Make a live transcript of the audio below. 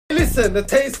listen, the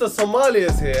taste of Somalia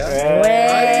is here.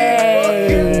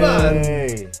 Hey. Man.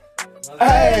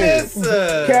 Hey,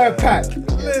 listen. Care pack.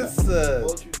 Listen.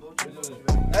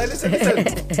 Hey, listen.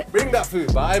 Bring that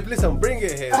food, but listen, bring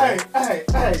it here.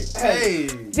 Hey.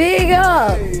 Big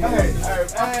up.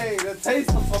 Hey, the taste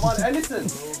of Somalia. Hey, listen.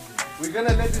 We're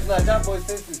gonna let these Nigerian boys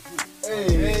taste this food.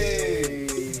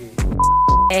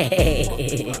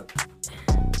 Hey.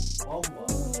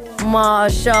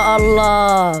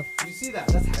 MashaAllah. You see that?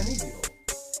 That's Hanidi.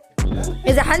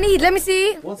 Is it Hanid? Let me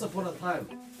see. Once upon a time,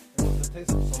 it was the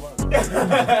taste of Somalia.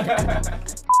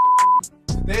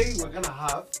 Today we're gonna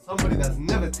have somebody that's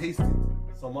never tasted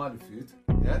Somali food.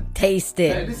 Yeah? Taste Hey,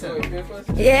 it.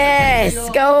 listen. Yes,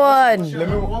 go on. Let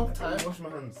me one time wash my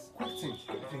hands.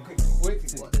 Quick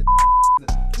thing.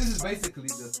 This is basically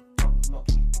the top.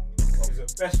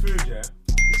 Best food, yeah.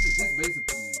 This is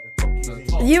basically the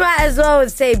top. You might as well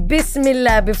say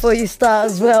Bismillah before you start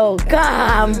as well. Come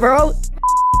on, bro.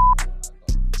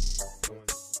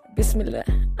 Bismillah.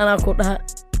 And I'll call that.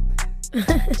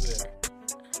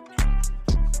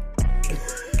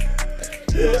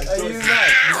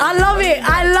 I love it.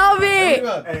 I love it.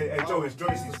 Hey, Joe, it's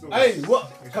Joyce's still. Hey,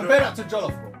 what? Compare that to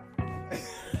Jollof, bro.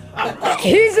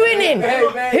 Who's winning?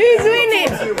 Who's winning?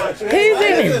 Who's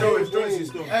winning? Joe, it's Joyce's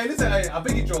still. Hey, listen, hey, I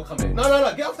beg you, Joe, come here.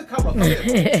 No, get off the camera. Come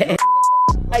here.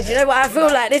 Hey, do you know what I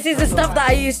feel like? This is the stuff that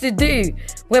I used to do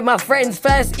when my friends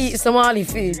first eat Somali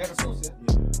food. Get the sauce,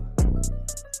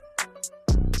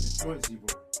 Joycey,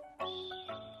 bro.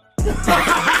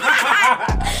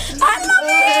 I love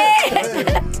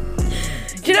it!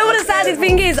 Do you know what the saddest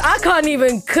thing is? I can't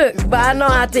even cook, but I know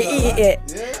how to eat it.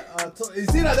 Yeah, you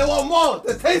see that? They want more.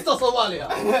 The taste of Somalia.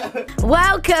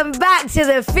 Welcome back to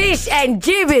the Fish and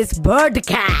Gibbous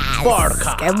Birdcast.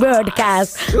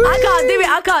 Birdcast.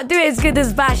 I can't do it as good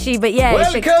as Bashi, but yeah.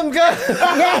 Welcome, guys.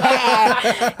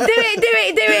 Yeah. Do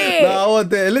it. No, I want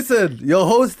that. Listen, you're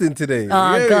hosting today.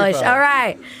 Oh gosh, all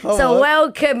right. So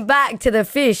welcome back to the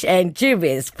Fish and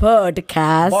Gibbous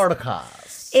Podcast. Podcast.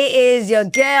 It is your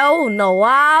girl,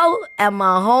 Noel, and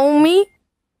my homie.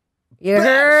 You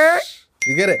heard?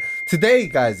 You get it? Today,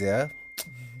 guys, yeah,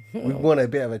 we want a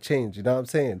bit of a change, you know what I'm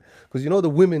saying? Because you know the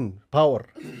women power.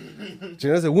 Do you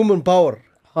know the woman power?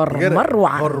 You get it?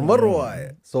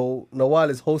 Marwa. So Nawal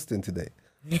is hosting today.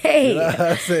 Hey. You know what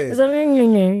I'm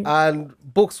saying? And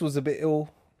Books was a bit ill,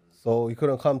 so he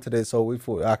couldn't come today. So we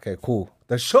thought, okay, cool.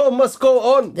 The show must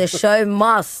go on. The show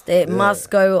must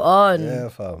go on. Yeah,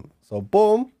 fam. So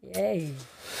boom. Yay.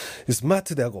 It's mad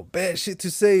today. I got bad shit to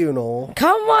say, you know.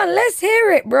 Come on, let's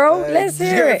hear it, bro. Let's Did you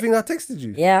hear get it. everything I texted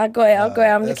you? Yeah, I got it.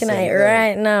 I'm looking at it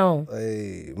right now.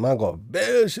 Hey, man got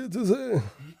bad shit to say.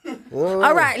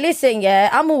 All right, listen, yeah.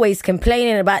 I'm always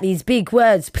complaining about these big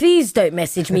words. Please don't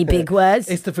message me big words.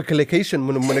 Astification,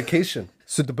 monomication,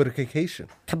 sudibrication.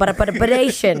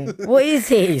 Cabaration. What is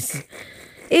this?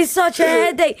 It's such a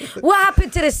headache. What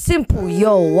happened to the simple?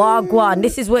 Yo, wagwan.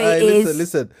 This is what it is.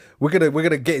 Listen. We're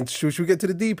gonna get into. Should we get to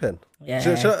the deep end? Yeah.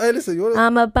 Hey, listen. You wanna...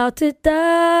 I'm about to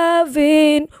dive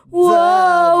in.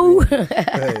 Whoa.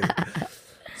 Hey.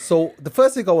 So the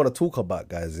first thing I want to talk about,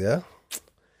 guys, yeah,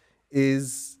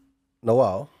 is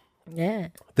Nawal. Yeah.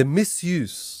 The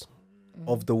misuse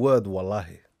of the word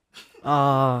wallahi.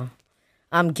 Ah,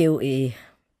 I'm guilty.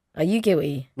 Are you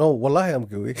guilty? No, wallahi, I'm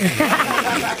guilty.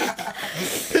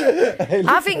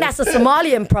 I think that's a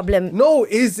Somalian problem. No,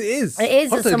 it is. It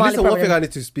is a Somali listen, one problem. thing I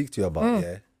need to speak to you about,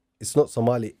 yeah? It's not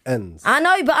Somalians. I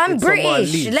know, but I'm It's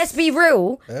British. Somalis. Let's be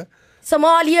real. Yeah?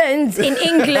 Somalians in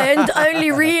England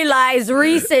only realised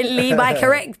recently by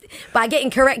getting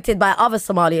corrected by other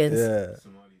Somalians. Yeah.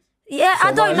 Yeah,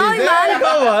 I don't know, Somalis. man. Yeah,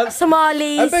 come on.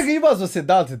 Somalis. I beg you, might as well sit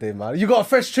down today, man. You got a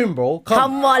fresh trim, bro.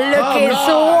 Come on, looking Nah,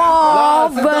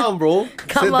 suave. sit down, bro.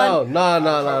 Come sit on.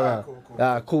 down.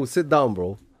 Nah. Cool. Sit down,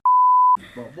 bro.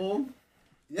 But boom.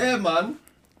 Yeah, man.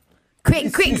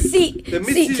 Quick seat The seat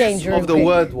misuse change. real of the quick.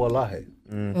 word wallahi.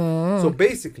 So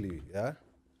basically, yeah.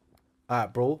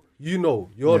 Alright, bro. You know,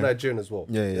 you're Nigerian as well.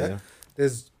 Yeah.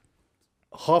 There's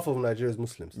half of Nigeria is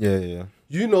Muslims. Yeah.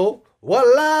 You know,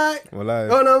 wallahi. Wallahi.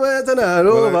 Oh, no, man,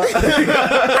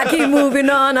 I keep moving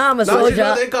on. I'm a Now, you know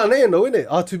soldier. they Ghanaian though, innit?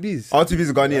 R2Bs. R2B is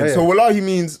a Ghanaian. Yeah. So Wallahi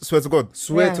means swear to God.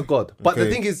 Swear Yeah. to God. But the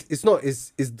Okay. thing is, it's not,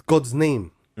 it's God's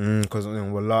name. Because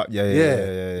Wallahi, yeah.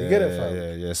 You get it,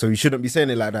 fam? Yeah. So you shouldn't be saying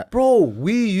it like that. Bro,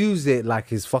 we use it like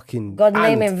his fucking God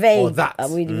name aunt in vain. or that.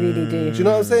 We really do. Do you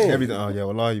know what I'm saying? Everything. Oh yeah,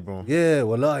 Wallahi, bro. Yeah,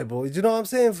 wallahi, bro. Do you know what I'm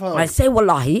saying, fam? I say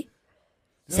wallahi.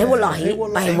 Say wallahi.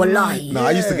 By wallahi. Nah,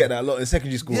 I used to get that a lot in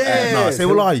secondary school. Yeah. Nah, say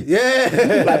Wallahi.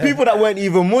 Yeah. Like people that weren't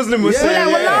even Muslim would say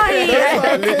Wallahi. That's what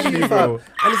I Literally, literally, bro. fam.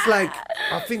 And it's like,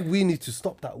 I think we need to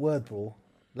stop that word, bro.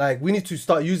 Like we need to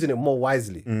start using it more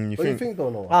wisely. you What do you think, though,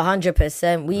 Noah?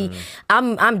 100%.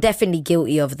 I'm definitely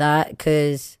guilty of that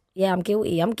because I'm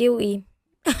guilty. I'm guilty.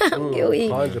 I'm guilty.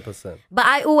 100%. But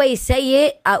I always say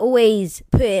it. I always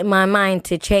put it in my mind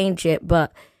to change it,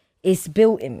 but it's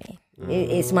built in me.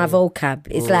 It's my vocab.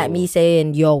 It's like me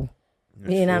saying yo.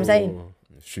 You know what I'm saying?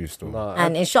 It's true still. Nah,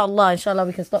 And inshallah,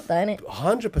 we can stop that, innit?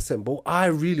 100%, bro. I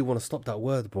really want to stop that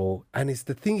word, bro. And it's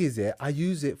the thing is, I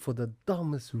use it for the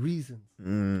dumbest reasons.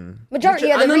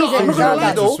 Majority of the I'm reasons not are gonna lie,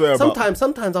 that. though. swear about.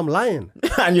 Sometimes I'm lying.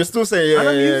 And you're still saying, And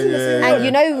I'm using the same And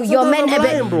you know, you're Sometimes meant I'm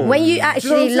lying, to bro. when you Do you know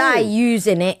actually what I'm lie saying?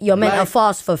 using it, you're meant to Like-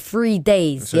 fast for 3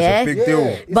 days, So it's yeah? a big deal.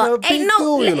 It's a But big ain't no,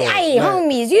 deal, you know. hey, Like,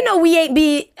 homies, you know we ain't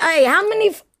be, hey, how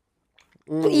many,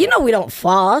 you know we don't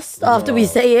fast after we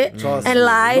say it trust and me,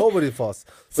 lie. Nobody fast.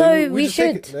 So But we just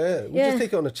take should. it- we Yeah. just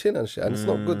take it on the chin and shit, and it's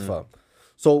not good, fam.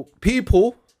 So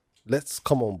people,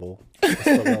 come on, bro.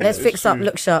 Let's fix up,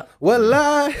 look sharp. Well,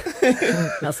 lie.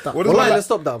 Let's stop. What does Wallahi, walai- let's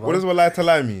stop that, man. What does walai to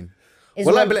lie mean? It's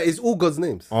Wallahi, one- billah, it's all God's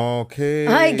names. Okay.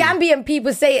 Hey, Gambian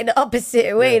people say it the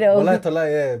opposite way though. Wallahi,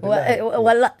 tallah, yeah.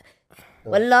 billah.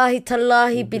 Wallahi,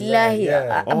 tallahi, billahi.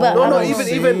 Yeah. But, No, no, Oh,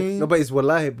 even no, but it's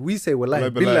wallahi. We say wallahi,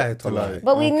 Wallahi, billahi, billahi, tallahi.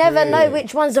 But we never know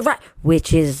which one's the right,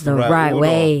 which is the Right right order.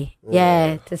 way.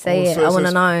 Yeah, to say it. So- I so want to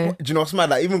it's- know. Do you know what's mad?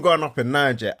 Like, even growing up in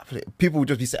Niger, I feel like people would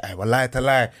just be saying, hey, walai to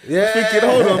lie. Yeah. I'm thinking,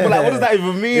 hold on, but like, what does that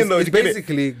even mean, though? It's Do you get it?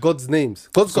 basically God's names.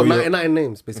 God's got So you're- 99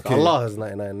 names. Basically, Okay. Allah has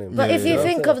 99 names. But if you know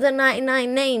think what I'm of the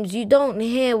 99 names, you don't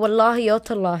hear wallahi or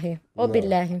tallahi or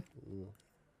billahi.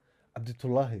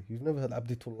 Abditullahi. You've never heard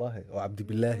Abditullahi or Abdi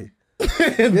Billahi.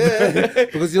 Yeah,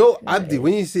 because you know Abdi.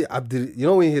 When you see Abdi, you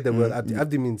know when you hear the word Abdi,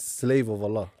 Abdi means slave of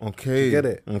Allah. Okay. You get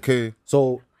it? Okay.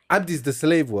 So Abdi is the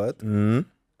slave word, and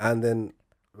then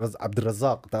Abdi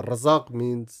Razak. That Razak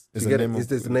means It's you the get it? name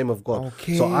of- It's the name of God.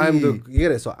 Okay. So I'm the you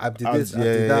get it. So Abdi this, Abdi,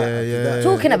 Abdi yeah, that, yeah, Abdi yeah. that.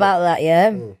 Talking about that,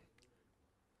 yeah.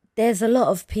 There's a lot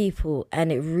of people,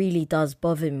 and it really does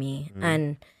bother me.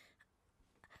 And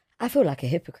I feel like a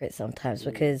hypocrite sometimes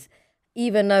because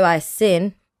even though I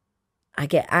sin, I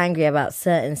get angry about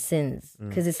certain sins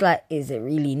because it's like, is it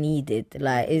really needed?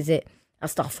 Like, is it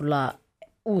astaghfirullah?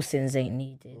 All sins ain't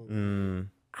needed. I'm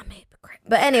a hypocrite.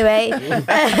 But anyway,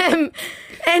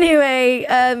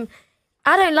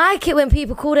 I don't like it when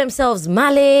people call themselves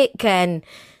Malik and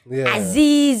Yeah.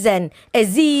 Aziz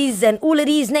and all of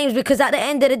these names because at the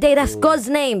end of the day, that's God's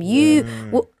name.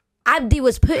 Abdi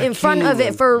was put in front of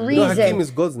it for a You know, Hakim reason. is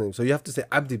God's name, so you have to say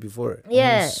Abdi before it.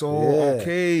 Yeah. So, Yeah.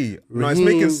 okay. No, it's Raheem,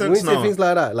 making when sense you say now. things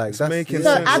like that, like that's making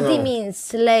So sense Abdi now. means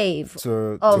slave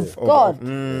To- of to- God.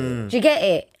 Mm. Do you get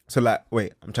it? So, like,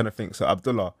 wait, I'm trying to think. So,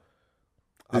 Abdullah.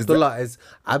 Abdullah is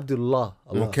Abdullah.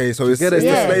 Allah. Okay, so You it's get the it?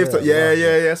 Yeah. slave to. Yeah,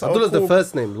 yeah, yeah. So, Abdullah's the cool.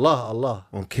 first name. Allah.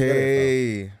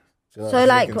 Okay. So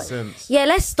like, making sense. yeah,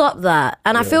 let's stop that.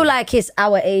 And I feel like it's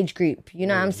our age group. You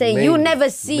know what I'm saying? You'll never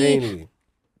see Mainly.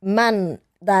 man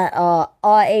that are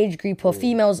our age group or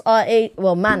females our age.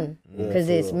 Well, man, because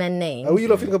it's men names. What you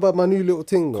lot think about my new little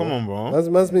thing, though? Come on, bro.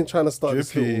 Man's been trying to start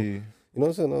this little, Drippy. you know what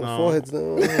I'm saying? Foreheads.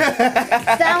 No.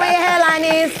 Stand where your hairline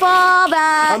is, fall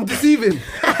back. I'm deceiving.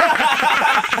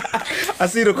 I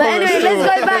see the But comments. anyway,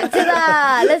 let's go back to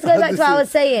that. Let's go back to what I was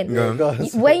saying.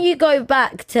 Guys. When you go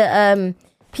back to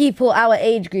people our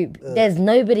age group, there's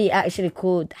nobody actually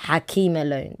called Hakeem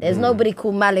alone. There's nobody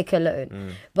called Malik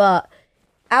alone. But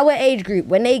our age group,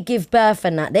 when they give birth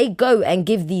and that, they go and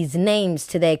give these names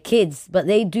to their kids, but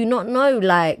they do not know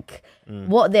like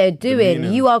what they're doing.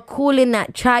 meaning. You are calling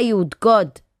that child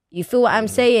God. You feel what I'm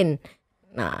saying?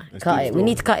 Nah, cut it. We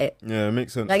need to cut it. Yeah, it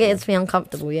makes sense. Like, it gets me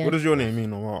uncomfortable, yeah. What does your name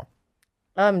mean or what?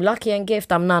 Lucky and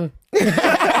gift, I'm none.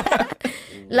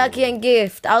 Lucky and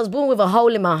gift. I was born with a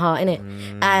hole in my heart, innit?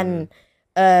 And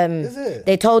Is it?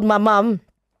 they told my mum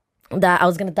that I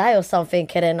was gonna die or something,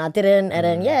 and then I didn't, and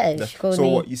then yeah, she called So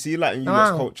me. what you see, like in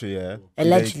US Wow. culture, yeah.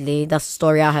 Allegedly, that's the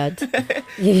story I heard.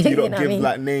 you you know don't what I give mean?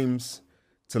 like names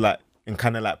to like and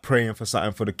kind of like praying for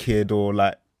something for the kid or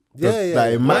like. Yeah, yeah.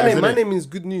 Like, it my matters, name innit? means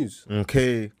good news.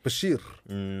 Okay. Bashir.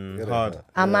 Hard.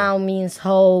 Amal means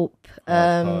hope.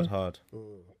 Hard.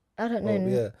 I don't know.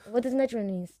 yeah. What does Najma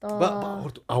mean? Star.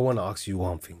 But I want to ask you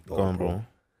one thing, though. Go on, bro.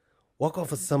 What got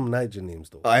for some Niger names,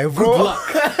 though? Aye, bro.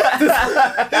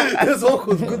 This one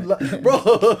called good luck,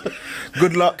 bro.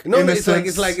 Good luck. No,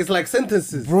 innocence. it's like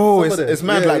sentences, Bro, Some of them. it's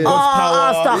mad. Yeah, Like yeah. God's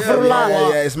power. astaghfirullah.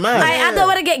 Yeah, it's mad. I don't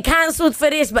want to get cancelled for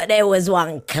this, but there was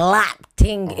one clap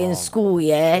thing in school,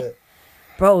 yeah?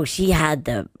 Bro, she had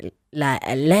a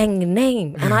lang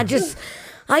name. And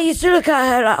I used to look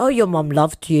at her like, oh, your mum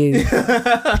loved you.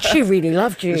 She really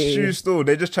loved you. It's true still.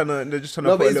 They're just trying to No, put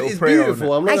but a little it's prayer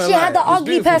beautiful. on I'm not And gonna she lie. had the It's ugly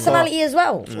beautiful, but- personality as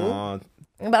well.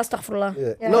 it. But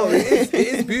astaghfirullah. Yeah. No, it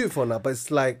is beautiful now, but it's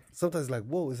like sometimes like,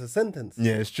 whoa, it's a sentence.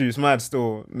 Yeah, it's true. It's mad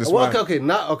still. It's Well, mad. okay,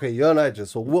 now you're Niger.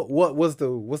 So what's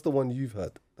the one you've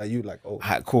heard that you like? Oh,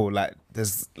 Alright, cool. Like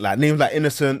there's like names like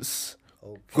Innocence,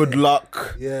 Good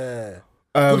Luck. yeah.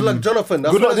 Good luck, Jonathan.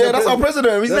 Good luck. Yeah, that's our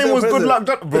president. His That's name our was Good president.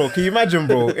 Luck, bro. Can you imagine,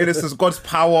 bro? Innocence, God's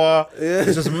power.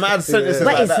 It's just mad sentences But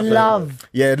like it's that. fam. love.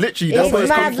 Yeah, literally. It's That's where it's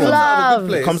mad come from.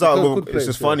 love. It comes out. Good Of, it's place,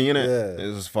 just funny, innit? Yeah.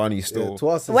 It's just funny still. Yeah, to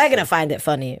us, We're gonna find it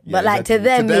funny, but like to exactly.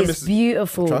 them, To them, it's it's-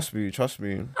 beautiful. Trust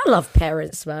me. I love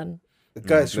parents, man.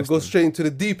 guys, should we go straight into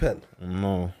the deep end?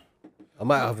 No, I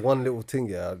might have one little thing.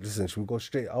 Yeah, listen, should we go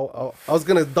straight? I was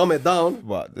gonna dumb it down.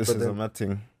 but this is a mad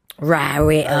thing. Right,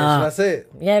 wait Should I up. say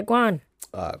it? Yeah, go on.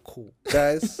 Alright, cool.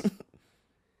 Guys,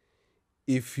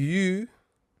 if you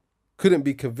couldn't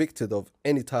be convicted of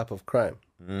any type of crime,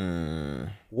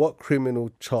 what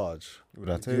criminal charge Would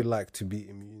I would you take? like to be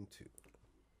immune to?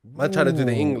 Man trying to do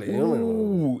the English. You know?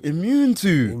 Ooh, immune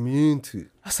to. Immune to.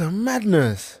 That's a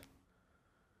madness.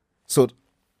 So,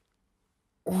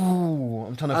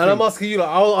 I'm trying to And think. I'm asking you, like,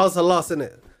 I'll answer last,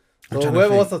 innit? So trying to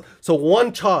whoever think. wants to, so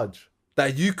one charge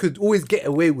that you could always get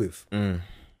away with, and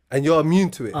you're immune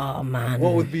to it. Oh man.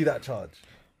 What would be that charge?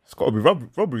 It's got to be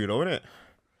robbery, though, innit?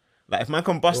 Like if man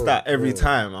can bust that every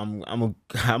time, I'm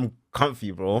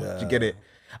comfy, bro. Do you get it?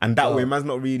 And that way, man's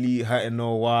not really hurting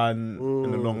no one.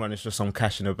 In the long run, it's just some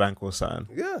cash in the bank or something.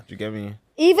 Yeah. Do you get me?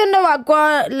 Even though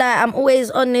I'm always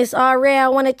on this, Ray, I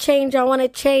want to change,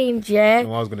 yeah?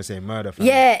 No, I was gonna say murder. Fam.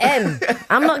 Yeah,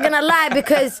 I'm not gonna lie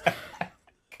because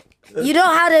you know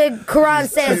how the Quran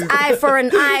says eye for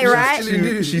an eye,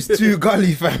 right? She's too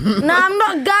gully, fam. No, I'm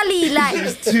not gully.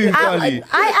 Like too gully.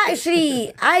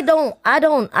 I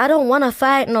don't want to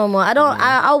fight no more.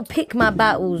 I'll pick my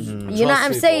battles. You know what Trust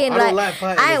I'm me, saying? bro. I don't Like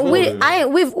like fighting I as ain't well, with yeah. I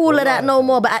ain't with all of that no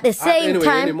more. But at the same Anyway,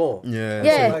 time, anymore. Yeah,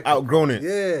 Yeah. so outgrown it.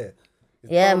 Yeah.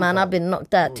 yeah, man, I've been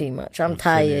knocked out too much. I'm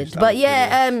tired. But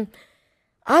yeah,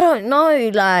 I don't know.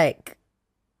 Like,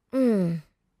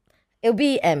 it'll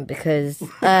be M because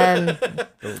no.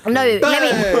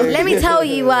 Let me tell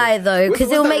you why though, because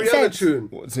What's it'll that make Rihanna sense. Tune?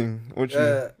 What thing? What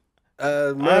you?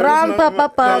 Rum pa pa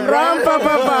pum, rum pa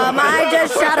pa pum. I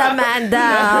just shot a man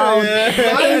down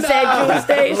in Central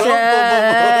Station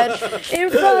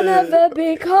in front of a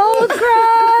big whole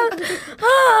crowd.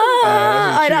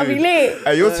 That'll be lit.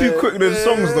 Hey, you're too quick with the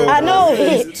songs, though. I know.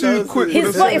 He's too quick with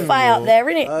His the songs. Spotify up there,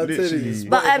 isn't it? I'll tell you, Literally.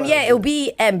 But yeah, it'll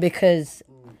be M because,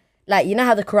 like, you know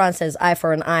how the Quran says eye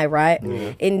for an eye, right?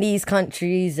 In these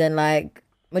countries and like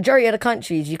majority of the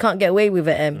countries, you can't get away with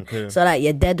it. Okay. So like,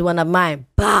 you're dead one of mine.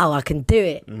 Bow, I can do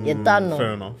it. You're done.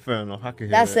 Fair No. enough. I can hear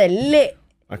That's it. a lit.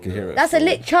 I can hear it. That's a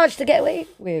lit charge to get away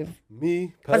with.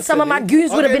 Me, And some of my personally-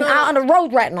 goons would have Okay, been no, out on the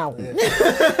road right now.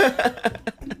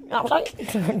 I was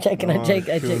like, I'm joking.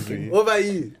 What about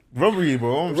you? Robbery,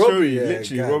 bro. I'm Robbery, sorry. yeah,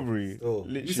 Literally, guy. robbery. Oh.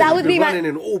 Literally. That would You've be been my- running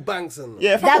in all banks and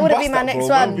Yeah, if I That can would bust be my that, next bro,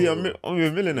 one. I'll be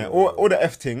a millionaire. Or the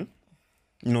F thing.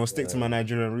 You know, stick to my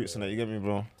Nigerian roots and that. You get me,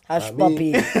 bro? Hush,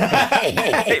 puppy. I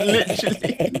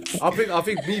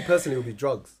think me personally will be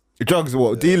drugs. Drugs,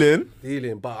 what? Dealing?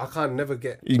 Dealing, but I can't never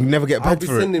get. You can never get I'll paid be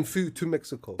for it. sending food to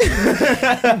Mexico.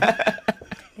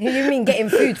 You mean getting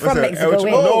food from What's that, Mexico? El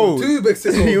eh? Chapo? Oh, No. to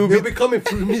Mexico. You'll He'll be- be coming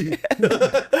through me.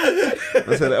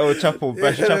 I said El Chapo,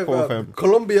 Bash Chapo, fam.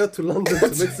 Colombia to London to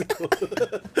Mexico.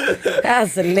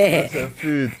 That's lit.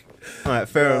 Food. Alright,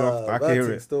 fair enough. I can Bad hear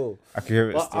thing it. Still. I can hear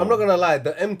it But still. I'm not gonna lie,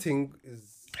 the M thing is.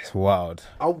 It's wild.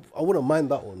 I wouldn't mind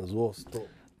that one as well. Still.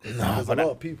 There's a but lot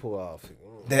of people are thinking.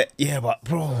 Yeah, but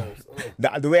bro,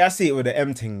 the way I see it with the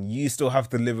M thing, you still have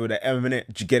to live with the M in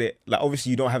it. Do you get it? Like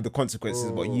obviously you don't have the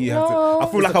consequences, but you have to. I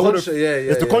feel like the I wouldn't. conscious-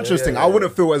 yeah, it's the yeah, conscious yeah, thing. yeah, I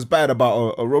wouldn't feel as bad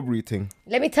about a robbery thing.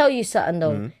 Let me tell you something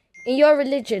though. In your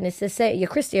religion, it's the same. You're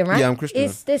Christian, right? Yeah, I'm Christian.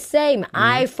 It's the same.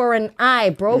 Eye for an eye,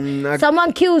 bro. I-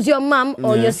 Someone kills your mum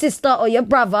or your sister or your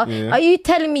brother. Yeah. Are you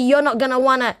telling me you're not gonna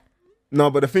wanna? No,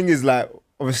 but the thing is, like,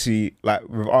 obviously, like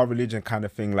with our religion kind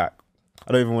of thing, like,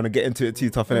 I don't even want to get into it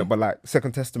too tough in it, but like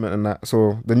Second Testament and that.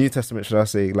 So the New Testament, should I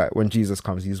say, like when Jesus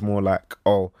comes, he's more like,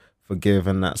 oh, forgive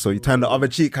and that. So you turn the other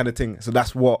cheek kind of thing. So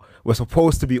that's what we're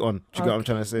supposed to be on. Do you get what I'm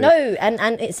trying to say? No,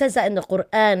 and it says that in the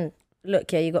Quran.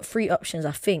 Look, yeah, you got 3 options.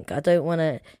 I think I don't want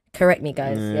to correct me,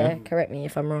 guys. Yeah, correct me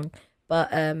if I'm wrong.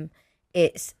 But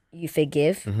it's you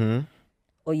forgive.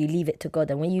 Or you leave it to God,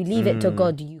 and when you leave it to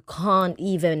God, you can't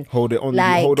even Hold it on.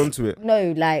 like, Hold on to it.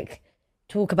 No, like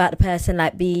talk about the person,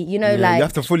 like be, you know, Yeah, like you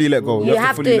have to fully let go. you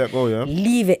have fully to let go. Yeah.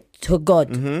 leave it to God,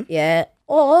 yeah,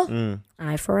 or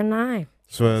eye for an eye.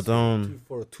 Swear down.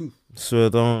 For a tooth. Swear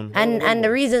down. And the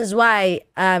reasons why,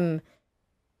 I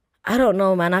don't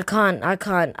know, man. I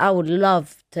can't. I would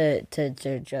love to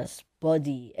just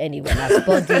body anyone that's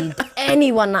bodied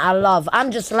anyone that I love.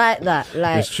 I'm just like that.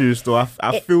 Like, It's true, still.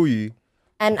 I feel you.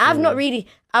 and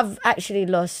I've actually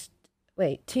lost,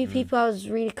 two people I was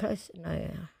really close to. No, yeah.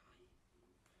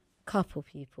 Couple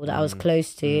people that I was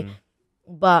close to.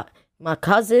 But my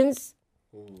cousins,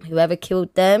 whoever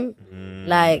killed them,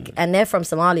 like, and they're from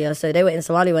Somalia, so they were in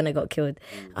Somalia when they got killed.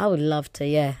 I would love to,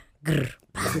 yeah. Grr.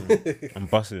 I'm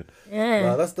busted. Yeah.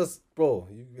 Nah, that's bro.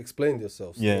 You explained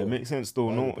yourself. So. Yeah, it makes sense still.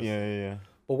 No, yeah.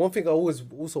 But one thing I always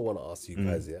also want to ask you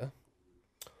guys, yeah,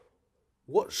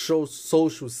 what shows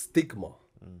social stigma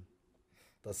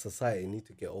does society need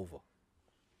to get over?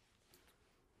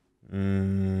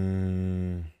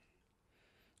 You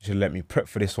should let me prep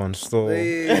for this one still.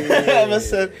 I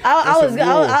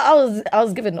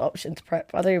was given the option to prep.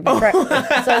 I don't even prep.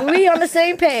 So we on the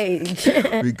same page.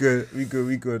 we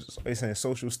good. So you're saying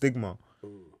social stigma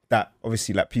that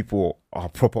obviously like people are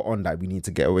proper on that we need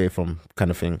to get away from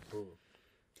kind of thing.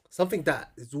 Something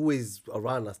that is always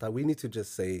around us that we need to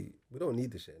just say we don't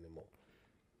need this shit anymore.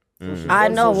 I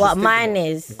know what mine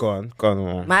is. Go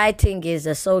on. My thing is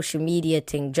a social media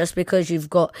thing. Just because you've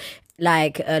got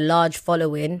like a large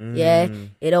following,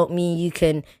 it don't mean you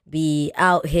can be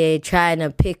out here trying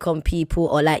to pick on people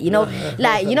or like, you know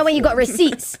when you got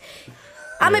receipts.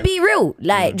 I'ma be real.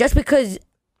 Like just because,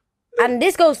 and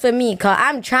this goes for me, cause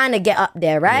I'm trying to get up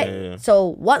there, right? Yeah.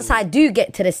 So once I do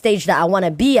get to the stage that I want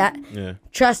to be at,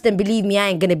 trust and believe me, I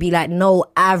ain't gonna be like no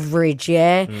average,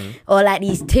 or like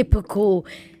these typical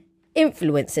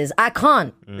influencers. I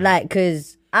can't, like,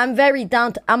 cause I'm very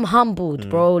I'm humbled,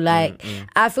 bro. Like,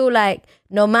 I feel like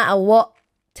no matter what,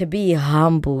 to be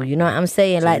humble, you know what I'm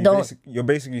saying? So like, you're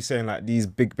basically saying like these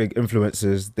big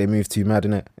influencers, they move too mad,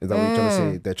 innit? Is that what you're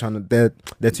trying to say?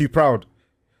 They're too proud.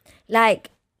 Like,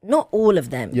 not all of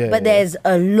them, but there's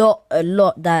a lot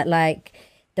that like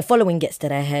the following gets to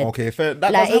their head. Okay, fair.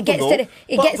 That like it gets to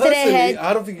their head.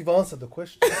 I don't think you've answered the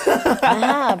question. I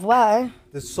have. Why?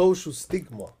 The social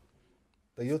stigma.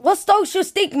 What's social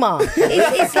stigma?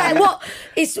 It's like what?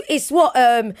 It's what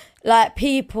like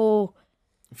people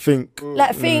think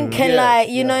and like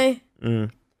you know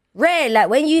rare. Like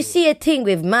when you see a thing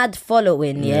with mad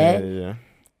following,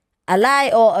 a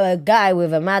lie or a guy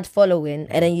with a mad following,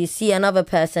 and then you see another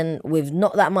person with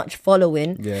not that much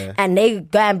following, and they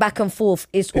going back and forth,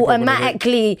 it's people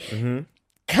automatically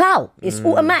clout. It's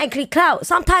automatically clout.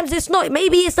 Sometimes it's not.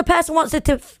 Maybe it's the person wants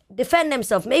to defend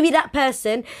themselves. Maybe that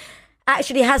person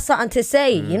actually has something to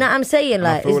say. You know what I'm saying?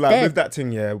 Like, I feel it's like dead. with that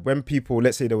thing, when people,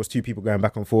 let's say there was two people going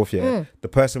back and forth, the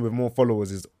person with more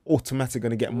followers is automatically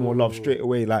going to get more love straight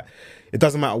away. Like, it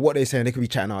doesn't matter what they're saying, they could be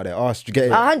chatting out their arse. You get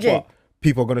it? 100. But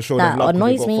people are going to show them love because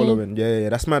annoys they've got me. following. Yeah,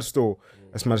 that's mad still.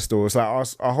 That's mad still. It's like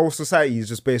our whole society is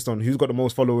just based on who's got the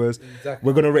most followers. Exactly.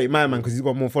 We're going to rate my man because he's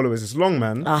got more followers. It's long,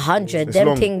 man. 100. It's Them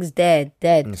long. things dead.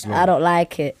 I don't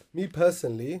like it. Me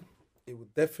personally, it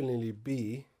would definitely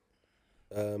be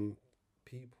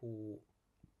people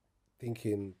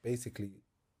thinking basically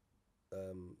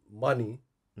money,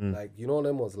 like, you know,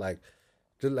 them was like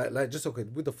just okay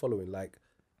with the following, like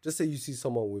just say you see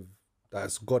someone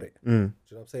that's got it. Do you know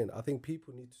what I'm saying? I think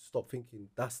people need to stop thinking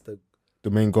that's the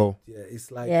main goal. Yeah,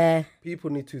 it's like people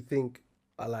need to think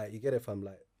like, you get it, fam,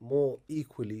 like more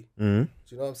equally. Do you know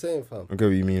what I'm saying, fam? I get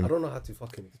what you mean. I don't know how to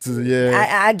fucking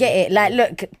I get it. Like,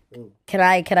 look, can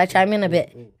I chime in a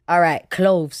bit? All right,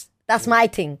 clothes. That's my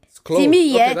thing. See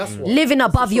me, living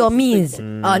above your means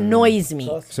annoys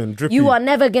me. You are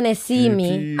never gonna see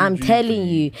me. I'm telling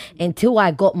you, until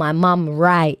I got my mum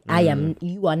right.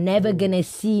 You are never gonna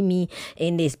see me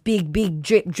in this big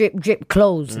drip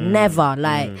clothes. Never.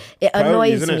 Like, it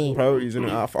annoys me. Priorities,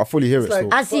 innit? I fully hear it.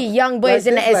 like, I see young boys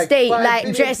in the estate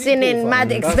like dressing in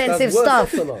mad expensive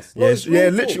stuff. Yeah,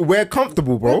 literally, we're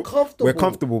comfortable, bro. We're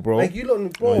comfortable, bro. Like, you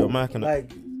don't, bro. you're mad, innit?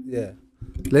 Like, yeah.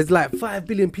 There's like 5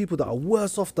 billion people that are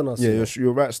worse off than us. Yeah,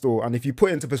 you're right still. And if you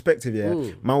put it into perspective,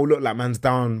 man will look like man's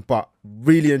down, but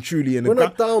really and truly in the we're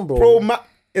not down, bro.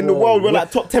 In the world, we're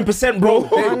like top 10%,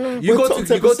 bro. You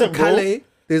go to Calais,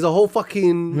 there's a whole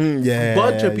fucking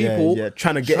bunch of people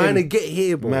trying to get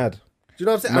here, bro. Mad. Do you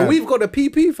know what I'm saying? Mad. And we've got a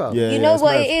PP, fam. Yeah, You know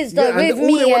what it is though, with all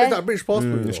me, they want is that British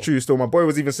passport. It's true still. My boy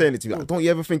was even saying it to me. Like, don't you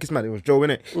ever think it's mad? It was Joe,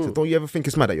 innit? So don't you ever think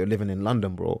it's mad that you're living in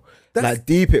London, bro? Like,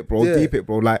 deep it, bro. Deep it,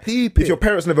 bro. Like, if your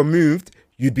parents never moved,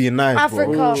 you'd be in Nice,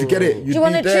 Africa. bro. Do you get it? Do you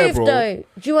want the truth, though?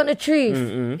 Do you want the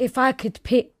truth? If I could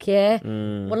pick,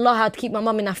 Wallah, I'd keep my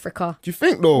mum in Africa. Do you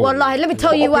think, though? Wallahi, let me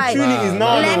tell you why.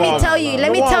 Let me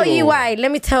tell you why.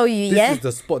 Let me tell you, This is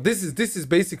the spot. This is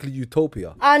basically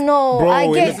utopia. I know. Bro, I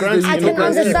in the grand scheme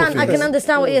of things. I can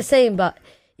understand what you're saying, but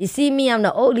you see me, I'm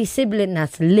the only sibling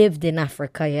that's lived in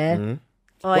Africa,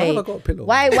 Why have I got a pillow?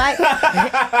 Why?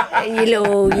 you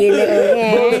little,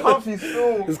 yeah.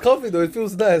 It's comfy though. It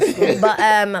feels nice. But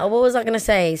what was I gonna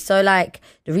say? So like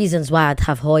the reasons why I'd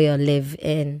have Hoya live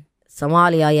in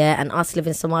Somalia, yeah, and us live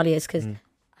in Somalia is because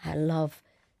I love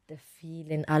the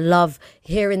feeling. I love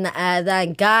hearing the air there.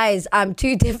 And guys, I'm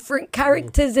two different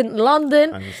characters in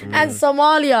London and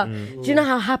Somalia. Do you know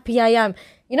how happy I am?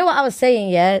 You know what I was saying,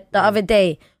 yeah, the other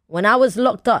day when I was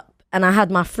locked up and I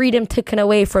had my freedom taken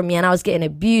away from me and I was getting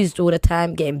abused all the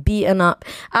time, getting beaten up.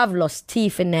 I've lost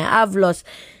teeth in there.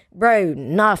 Bro,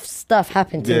 enough stuff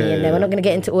happened to me in there. We're not going to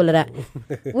get into all of that.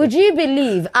 Would you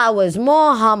believe I was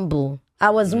more humble? I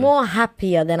was more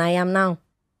happier than I am now.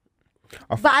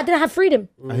 But I didn't have freedom.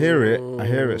 I hear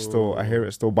it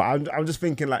still. But I'm just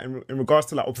thinking like in regards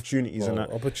to like opportunities and that.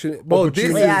 This is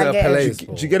the place.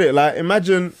 Do you get it? Like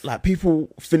imagine like people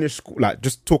finish school, like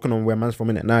just talking on where man's from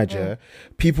in Niger,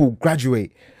 people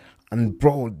graduate and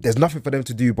bro, there's nothing for them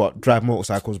to do but drive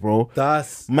motorcycles, bro.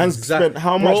 That's man's spent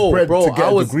how much bread to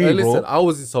get a degree, bro? Listen, I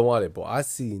was in Somalia, but I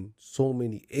seen so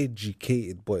many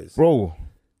educated boys. Bro,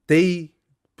 they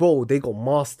got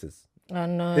masters. I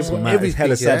know. They've got everything.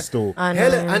 Hella sad still. I know.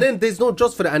 And then there's no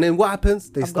just for that. And then what happens?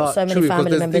 They start got so many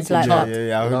family members like that.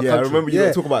 Yeah. I remember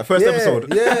you talk about it. First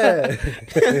episode. Yeah.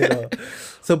 You know.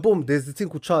 So boom, there's the thing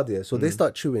called Chad here. So they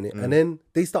start chewing it, and then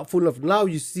they start falling off. Now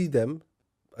you see them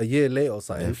a year later or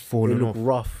something. They're falling they look off.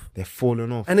 rough. They're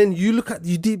falling off. And then you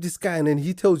deep this guy, and then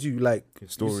he tells you like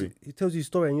his story. He tells you his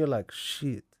story, and you're like,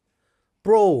 shit.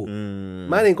 Bro,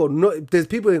 man ain't got no. There's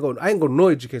people I ain't got no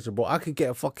education, bro. I could get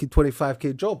a fucking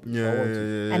 25k job. Yeah.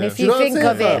 And if you think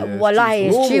of it, wallahi,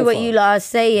 it's true what you lot are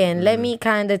saying. Let me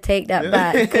kind of take that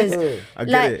back because,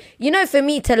 like, you know, for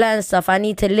me to learn stuff, I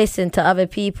need to listen to other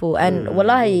people. And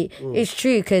wallahi, it's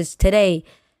true because today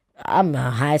I'm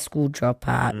a high school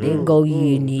dropout. Didn't go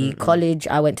uni, college.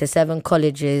 I went to 7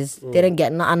 colleges. Didn't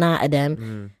get nothing out of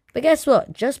them. But guess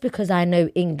what? Just because I know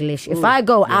English, if I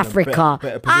go Africa,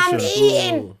 better I'm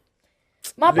eating.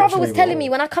 My brother was telling me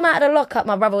when I come out of the lockup,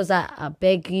 my brother was like, I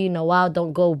beg you, Noel,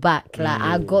 don't go back. Like,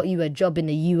 I got you a job in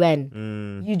the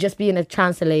UN. You just being a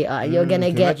translator. You're going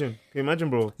to get... Can you imagine,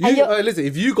 bro? Listen,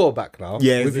 if you go back now,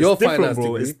 with your finance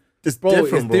degree, it's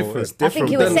different. I think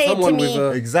he was saying to me,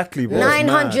 exactly, bro.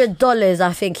 $900,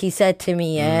 I think he said to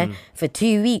me, for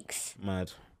 2 weeks.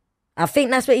 Mad. I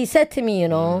think that's what he said to me, you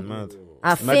know. Mad.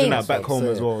 Imagine that back home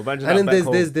as well. And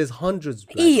then there's hundreds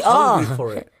hungry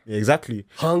for it. Yeah, exactly.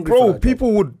 Hungry bro,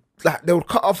 people would they would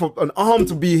cut off an arm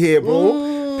to be here,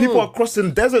 bro. People are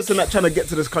crossing deserts and that trying to get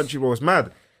to this country, bro. It's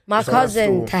mad. My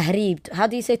cousin Tahrib. How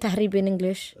do you say Tahrib in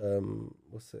English?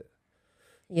 What's it?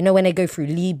 You know when they go through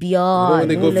Libya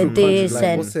and all of this, like,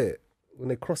 and what's it? When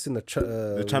they're crossing the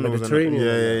channel, Mediterranean.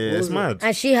 Yeah. It's mad.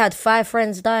 And she had 5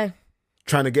 friends die.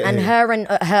 Trying to get and here. Her and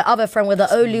her other friend were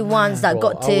the only ones that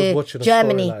got to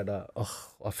Germany. Like that.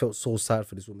 Oh, I felt so sad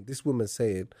for this woman. This woman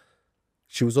saying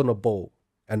she was on a boat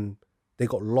and they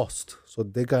got lost, so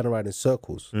they're going around in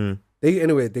circles.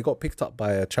 They got picked up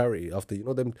by a charity after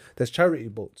them. There's charity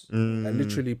boats and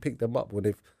literally picked them up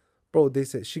when they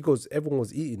said she goes. Everyone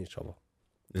was eating each other.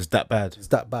 It's that bad. It's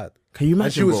that bad. Can you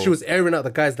imagine? And she was airing out the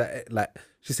guys that like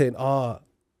she's saying,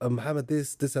 Mohammed,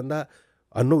 this and that.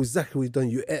 I know exactly what you've done.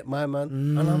 You ate my man.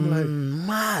 And I'm like,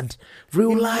 mad.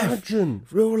 Real life.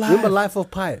 Remember Life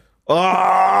of Pi? Oh,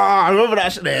 I remember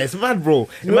that shit there. It's mad, bro.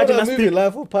 Imagine that movie,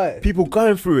 Life of Pi. People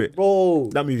going through it. Bro.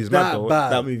 That movie's mad, though.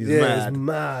 That movie's mad. It's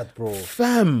mad, bro.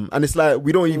 Fam. And it's like,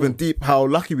 we don't even deep how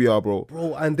lucky we are, bro.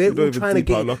 Bro, and they're all trying to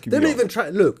get... They're not even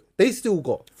trying... Look, they still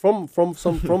got... From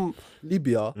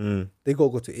Libya, they got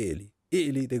to go to Italy.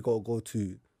 Italy, they got to go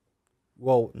to...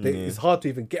 Well, it's hard to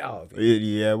even get out of it.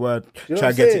 Yeah, word.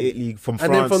 Try to get to Italy from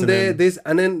France. And then from there,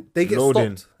 they get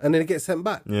stopped. And then they get sent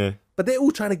back. Yeah. But they're all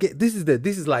trying to get... This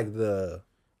is like the...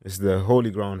 It's the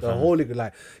holy ground. The holy ground.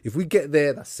 Like, if we get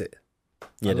there, that's it.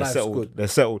 Yeah, they're settled. Good. They're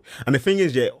settled. And the thing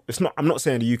is, it's not... I'm not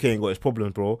saying the UK ain't got its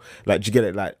problems, bro. Like, do you get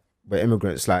it? Like, we're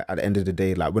immigrants, like, at the end of the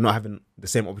day, like, we're not having the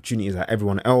same opportunities as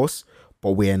everyone else,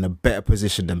 but we're in a better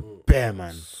position than Bear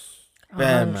Man.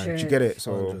 Bear Man. Do you get it?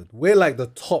 So 100. We're like the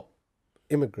top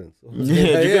immigrants. Do you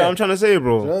get what I'm trying to say,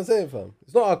 bro? You know what I'm saying, fam?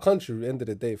 It's not our country at the end of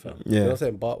the day, fam. Yeah. You know what I'm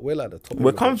saying? But we're like the top.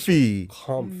 We're comfy.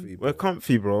 Comfy. We're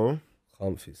comfy, bro.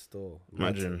 Comfy store.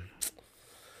 Imagine.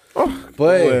 Oh,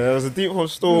 boy. That was a deep hole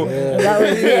store.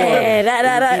 Yeah.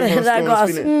 That got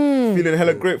us. Feeling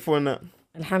hella grateful in that.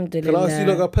 Alhamdulillah. Can I ask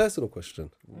you like a personal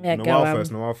question? Yeah,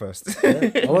 Noel first. Yeah?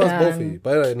 I want to ask both of you.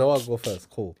 By the way, Noel, go first.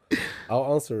 Cool.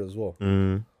 I'll answer it as well.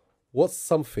 What's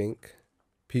something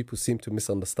people seem to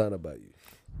misunderstand about you?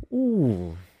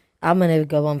 Ooh. I'm going to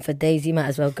go on for days. You might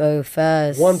as well go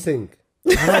first. One thing.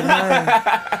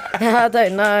 I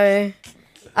don't know.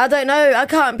 I don't know. I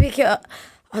can't pick it up.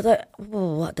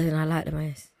 What don't I like the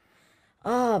most?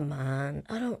 Oh man,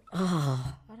 I don't.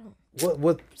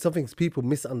 What some things people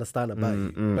misunderstand about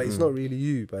you, but it's not really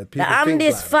you. But people I'm think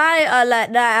this fighter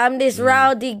like that. I'm this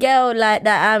rowdy girl like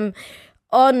that. I'm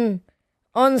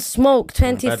on smoke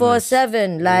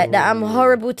 24/7 like that. I'm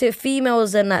horrible to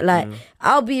females and that. Like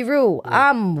I'll be real.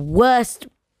 I'm worst.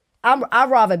 I'd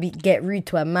rather get rude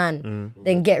to a man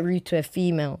than get rude to a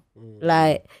female.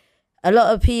 Like a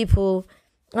lot of people.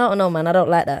 I don't know, man. I don't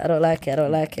like that. I don't like it. But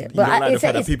you don't like the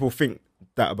fact that people think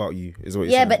that about you is what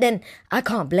you're saying. Yeah, but then I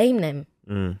can't blame them.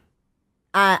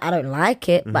 I don't like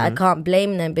it, but I can't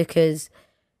blame them because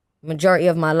majority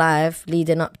of my life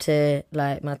leading up to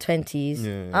like my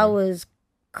 20s, I was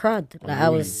crud. Like I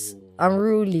was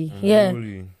unruly. Yeah.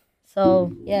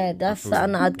 So yeah, that's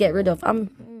something that I'd get rid of.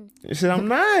 You said I'm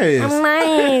nice. I'm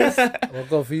nice. I'll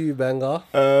go for you, Banger.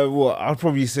 Well, I'd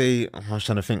probably say, I was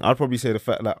trying to think, I'd probably say the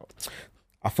fact that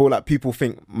I feel like people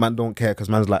think man don't care because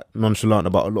man's like nonchalant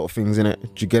about a lot of things, innit? Do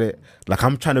you get it? Like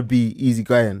I'm trying to be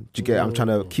easygoing. Do you get it? I'm trying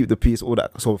to keep the peace, all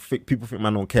that. So people think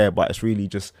man don't care, but it's really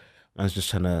just, man's just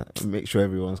trying to make sure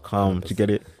everyone's calm. Do you get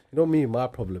it? You know me, my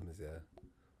problem is,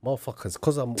 motherfuckers,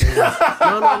 because I'm always...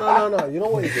 No. You know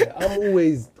what is it? I'm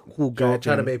always cool guy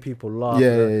trying to make people laugh.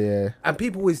 Yeah. And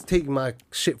people always take my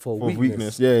shit for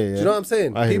weakness. Yeah. Do you know what I'm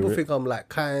saying? People think I'm like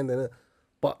kind and...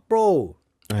 But bro...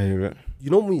 I hear it. You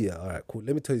know me, yeah? All right, cool.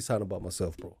 Let me tell you something about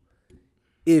myself, bro.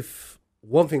 If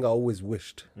one thing I always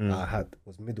wished I had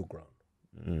was middle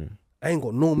ground. I ain't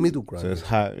got no middle ground. So it's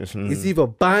high. It's either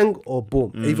bang or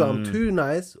boom. Either I'm too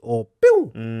nice or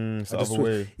boom. It's the other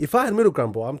way. If I had middle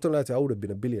ground, bro, I'm telling you, I would have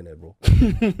been a billionaire, bro.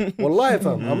 Wallahi,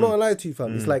 fam. I'm not lying to you,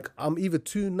 fam. It's like I'm either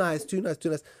too nice,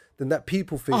 then that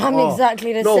people think. I'm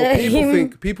exactly the same.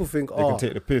 People think, They can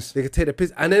take the piss. They can take the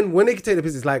piss. And then when they can take the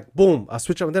piss, it's like, boom, I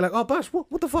switch up and they're like, oh, Bash,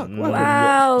 what the fuck?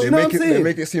 Wow. Do you know what I'm saying? They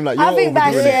make it seem like you're I think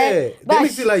overdoing Bash, it. yeah. They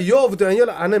make it seem like you're overdoing,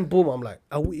 and then boom, I'm like,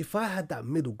 if I had that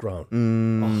middle ground.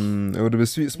 It would have been a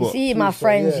sweet spot. See, my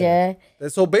friends, yeah.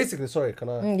 So basically, sorry, can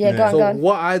I? Go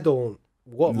on.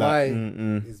 What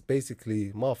mine is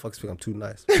basically, motherfuckers think I'm too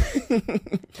nice.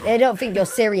 They don't think you're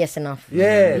serious enough.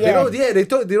 They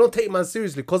don't take man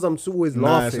seriously because I'm always Nice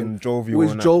laughing, and jovial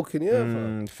always and that. joking.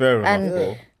 Yeah, Fair enough, And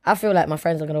bro. I feel like my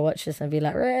friends are gonna watch this and be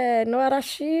like, "Red, no,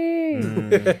 that's you."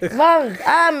 Well,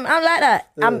 I'm like that.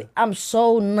 I'm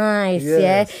so nice,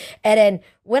 yeah. And then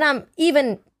when I'm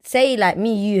even say like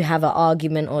me, you have an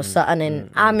argument or something,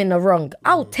 and I'm in the wrong,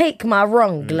 I'll take my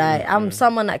wrong. Like I'm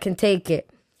someone that can take it.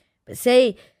 But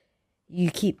say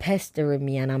you keep pestering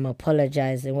me and I'm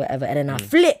apologizing, whatever, and then I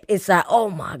flip, it's like,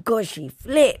 oh my gosh, she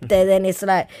flipped. And then it's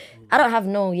like, I don't have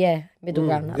middle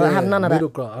ground. I don't have none of middle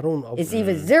that. ground. It's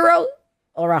either 0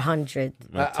 or 100.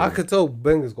 I could tell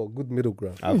Benga's got good middle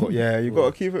ground. You got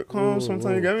to keep it calm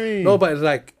sometimes, you get me? No, but it's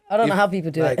like... I don't know how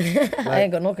people do it. I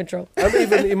ain't got no control. I'm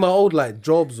even in my old like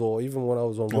jobs or even when I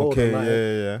was on road.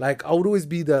 Okay, Like I would always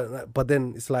be there, but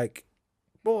then it's like,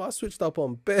 bro, I switched up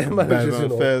on bare managers, you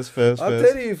know. Fairs. I'm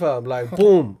telling you, fam, like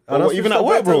boom. And Even at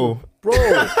work, bro?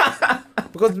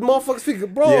 Because motherfuckers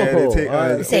think, bro.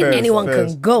 They say anyone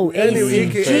can go. Anyone can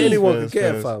get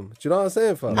fairs. it, fam. Do you know what I'm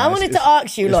saying, fam? I wanted to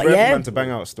ask you, lot, yeah? To bang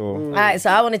out still. Alright,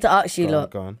 so I wanted to ask you, lot.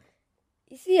 Go on.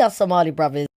 You see our Somali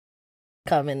brothers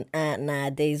coming out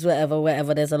nowadays,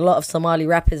 whatever. There's a lot of Somali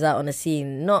rappers out on the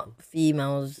scene, not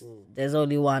females. There's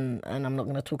only one, and I'm not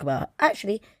going to talk about her.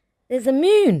 Actually, there's a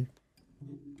Moon.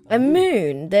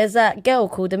 There's that girl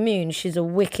called Moon. She's a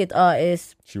wicked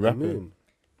artist. She rapping?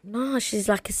 No, she's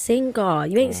like a singer.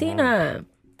 You ain't seen her.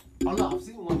 Oh no, I've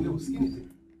seen one little skinny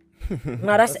thing.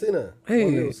 No, that's I've seen her. Who?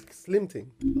 One little slim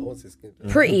thing. I want to say skinny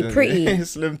thing. pretty.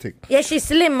 Slim thing. Yeah, she's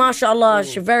slim, mashallah.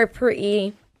 She's very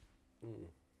pretty.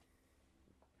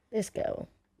 This girl.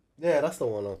 Yeah, that's the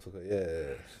one I took.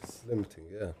 Yeah, she's slim thing.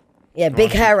 Yeah. Yeah,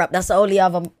 big hair up. That's the only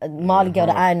other Mali girl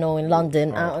that I know in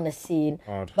London out on the scene.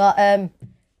 But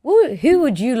who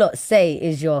would you lot say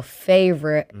is your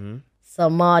favourite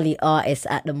Somali artist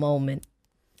at the moment?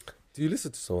 Do you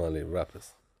listen to Somali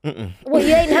rappers? Well,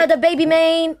 you ain't heard of Baby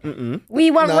Mane?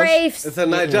 We Want Raves? It's a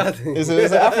Niger thing. It's an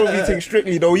Afrobeat thing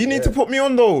strictly though. You need to put me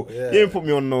on though. You ain't put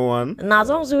me on no one. Nah,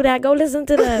 don't do that. Go listen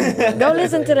to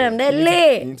them. They're You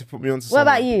lit. need to put me on to What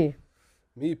about you?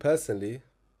 Me personally,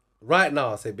 right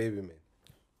now I say Baby Mane.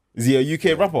 Is he a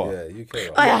UK rapper? Yeah,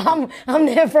 UK rapper. I'm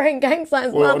there throwing gang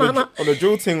signs. Or on the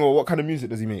drill thing, or what kind of music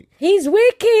does he make? He's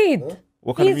wicked.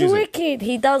 What kind of He's music? wicked.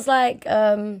 He does like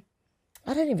I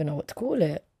don't even know what to call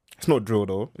it. It's not drill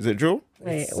though. Is it drill?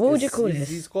 Wait, what would you call this?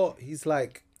 He's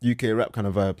like, UK rap kind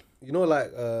of vibe. you know,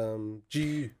 like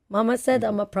GU. Mama said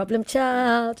I'm a problem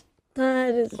child.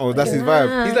 Oh, that's his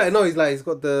vibe. He's like, no, he's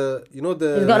got the, you know,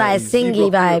 the. He's got like a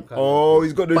singy vibe. Oh,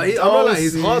 he's got the. But I'm not like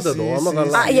he's harder though. I'm not gonna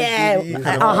lie. Yeah,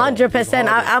 100%.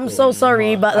 I'm so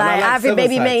sorry, but like, I think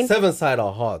Baby Main. Seven side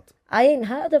are hard. I ain't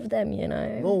heard of them, you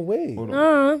know. No way.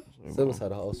 No. Seven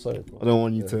side are hard. Oh, sorry. I don't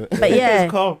want you to. But yeah,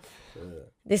 It's calm.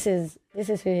 this is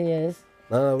who he is.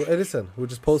 No, hey, listen, we'll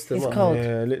just post him It's up. cold.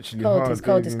 Yeah, literally Cold, hard. it's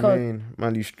cold, it's Baby cold. Main.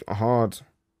 Man, he's hard.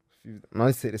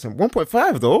 Nice take this in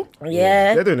 1.5 though.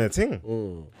 Yeah. They're doing their thing.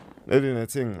 Mm. They're doing their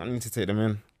thing. I need to take them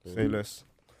in. Say less.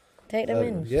 Take them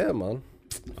in. Yeah, man.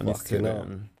 I need to take Fucking them hell.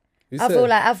 in. You I said-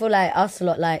 feel like us a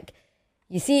lot, like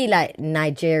you see like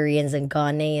Nigerians and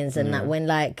Ghanaians and that when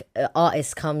like an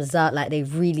artist comes out, like they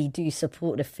really do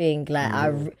support the thing. Like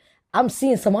I'm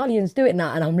seeing Somalians do it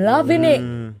now and I'm loving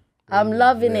it. I'm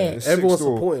loving it. It's Everyone's sick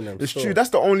still. supporting them, It's still. true. That's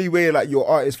the only way like your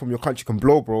artist from your country can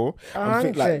blow, bro. I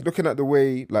think like 100. looking at the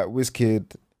way like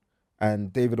Wizkid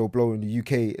and David O'Blow in the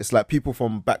UK, it's like people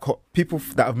from back home, people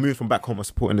that have moved from back home are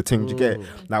supporting the thing. Do you get it?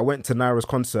 Like, I went to Naira's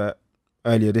concert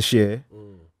earlier this year,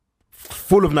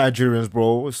 full of Nigerians,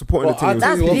 bro, supporting Bro, the I'll thing.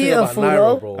 tell you one thing about beautiful, Naira,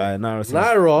 though. bro. Naira's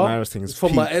thing Naira is from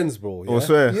peak. my ends, bro. Yeah? Oh,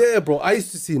 swear? Yeah, bro. I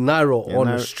used to see Naira on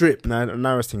the strip.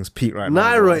 Naira's thing is peak right now.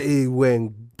 Naira, bro. he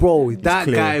went, bro. That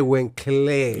clear. guy went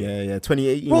clear. Yeah.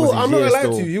 2018 Bro, was I'm his not year gonna lie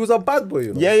still. to you. He was a bad boy,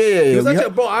 you know. Yeah. He was We actually,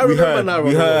 heard- bro. I we remember heard, Naira.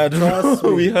 We bro. heard. Trust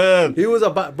me. We heard. He was a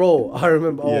bad bro. I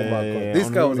remember. Oh Yeah, my yeah, god, yeah. this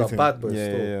guy was a Unruly bad boy. thing.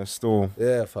 Still. Yeah, still.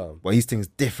 Yeah, fam. But his thing's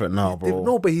different now, bro.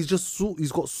 No, but he's just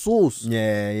he's got sauce.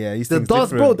 Yeah. His The thing's dance,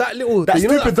 different. bro. That little That you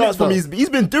know stupid that dance from freestyle? he's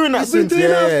been doing that He's been since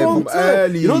doing that from from time.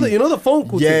 early. You know the phone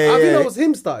call. Yeah, thing? I think yeah. that was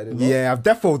him starting. You know? Yeah, I've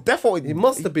defo. He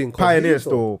must have been pioneer Cosito.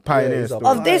 still. Yeah, Pioneer he's a still.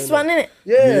 Of this one, innit?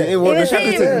 Yeah, it was It the was Shaka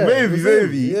him. thing.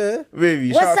 Yeah, Maybe.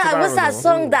 yeah. Shout out to What's that Naira,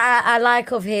 song that I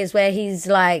like of his where he's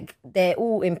like they're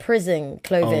all in prison though.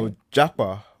 clothing? Oh,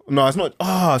 Japa. No, it's not.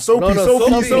 Soapy.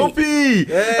 No, Soapy.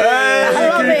 Yeah.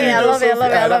 I love it.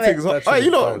 That thing's hot. That Oh, you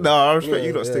shit's lot. fine. Nah, I respect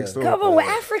you lot. Yeah, Stick yeah. still. Come on, we're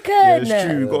African. Yeah, it's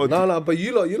true. You got No, but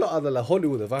you lot are the like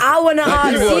Hollywood of Africa. I want to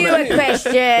ask you a Nigeria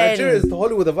question. is the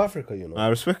Hollywood of Africa, you know. I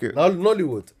respect it.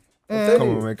 Nollywood. I'm telling Come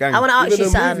you. on, man, gang. I want to ask Even you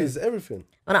the something. movies, everything.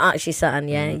 I want to ask you something.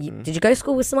 Yeah, did you go to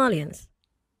school with Somalians?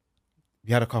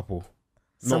 We had a couple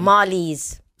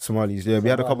Somalis. Somalis. Yeah, we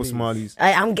had a couple Somalis.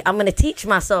 I'm gonna teach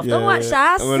myself. Don't watch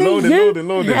that. I We're see you.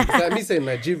 loading. It's like me saying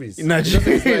Nigerians.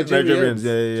 Nigerians,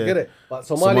 yeah. Do you get it? But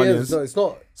Somalians, no, it's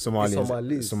not.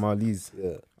 Somalians. It's Somalis. Yeah.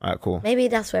 Alright, cool. Maybe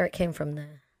that's where it came from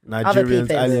there. Nigerians,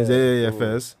 people. aliens, yeah,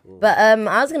 fairs. But I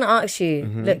was gonna ask you.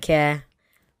 Mm-hmm. Look here,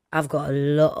 I've got a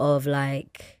lot of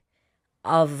like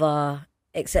other,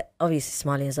 except obviously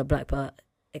Somalians are black, but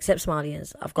except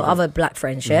Somalians, I've got other black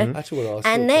friends, yeah. Mm-hmm. I actually want to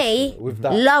ask And you a they question with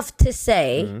that. love to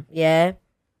say, Mm-hmm. yeah,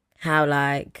 how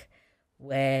like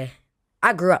where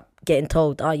I grew up getting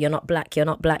told, oh, you're not black, you're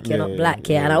not black, you're Yeah, not yeah, black,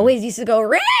 yeah, and I always used to go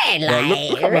red, like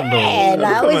look at man, though. red.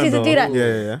 Like, I Look always at used to man, do that.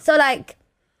 though. Yeah. So like,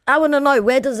 I want to know,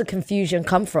 where does the confusion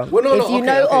come from? Well, no, if no, you okay,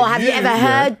 know, okay, or have you ever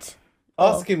heard?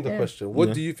 Ask him the question.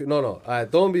 What do you think? No.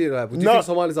 Don't be like. Do you No. think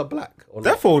Somalis are black? Or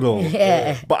not? Defo though.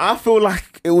 Yeah. But I feel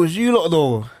like it was you lot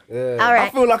though. Yeah. All I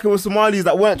right. feel like it was Somalis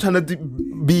that weren't trying to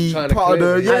be Trying to part of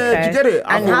the. claim it. Yeah, Okay. do you get it?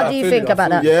 I And feel how like do you I feel think I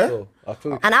about feel that? Yeah? so. I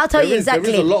feel And I'll tell you there is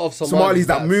exactly. a lot of Somalis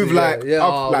that move say, like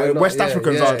up, like we're not- West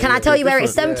Africans are. Can I tell you where it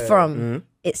different. stemmed from?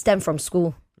 It stemmed from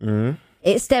school.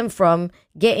 It stemmed from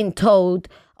getting told,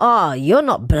 oh, you're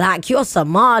not black, you're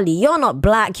Somali. You're not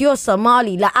black, you're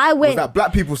Somali. Like I Was went, that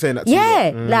black people saying that to you?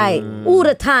 yeah, like all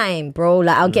the time, bro.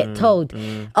 Like I'll get told,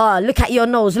 oh, look at your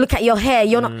nose, look at your hair.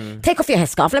 You're not, take off your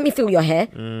headscarf, let me feel your hair.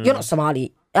 You're not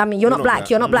Somali. I mean, you're not black,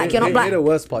 you're not black, you're not black. The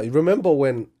worst part. You remember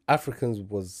when Africans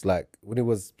was like when it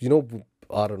was, you know,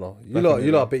 I don't know. You lot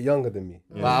are a bit younger than me.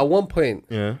 But at one point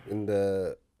Yeah. in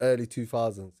the early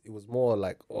 2000s, it was more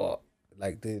like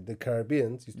like the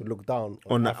Caribbeans used to look down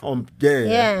On that, Africa. yeah.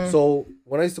 Yeah. So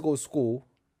when I used to go to school,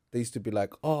 they used to be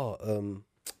like,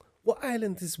 what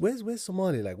island is where's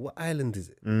Somalia? Like what island is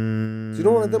it? Do you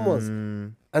know what one of them was?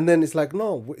 And then it's like,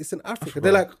 no, it's in Africa.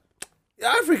 They're like,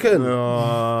 African.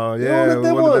 Oh, You know yeah. what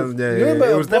them one of was? them, yeah, You yeah.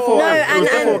 remember, It was bro? definitely No, and-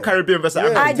 definitely Caribbean versus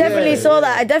African. I definitely saw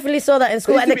that. I definitely saw that in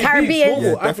school. And the Caribbeans,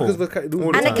 Yeah, Africans definitely. were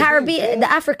All the and the time. Caribbean,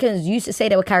 the Africans used to say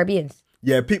they were Caribbeans.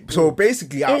 Yeah, so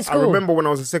basically, I school. remember when I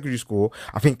was in secondary school,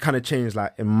 I think it kind of changed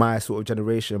like in my sort of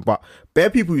generation. But bare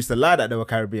people used to lie that they were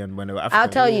Caribbean when they were African. I'll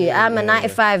tell you, I'm a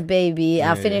 95 baby.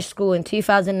 I finished school in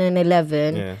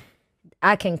 2011. Yeah.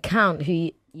 I can count who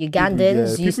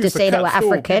Ugandans Yeah, used people to say they cap were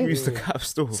still. African. People used to cap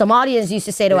still. Somalians used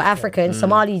to say they were African.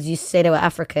 Somalis used to say they were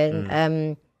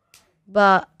African.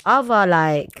 But other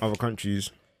like Other countries.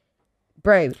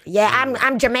 Bro,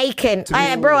 I'm Jamaican.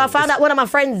 Bro, I found out one of my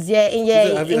friends, in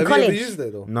Have you college. ever used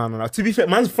it though? No. To be fair,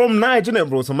 man's from Niger, innit,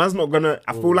 bro? So man's not gonna.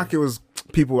 I feel like it was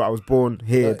people that was born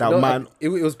here. That man, It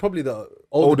was probably the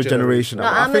older generation. No,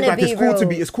 I I'm think gonna like it's cool to real.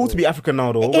 be. It's cool to be African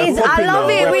now, though. It is. I love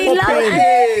it. We love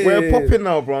it. We're popping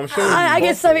now, bro. I'm showing you. I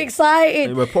get so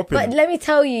excited. We're popping. But let me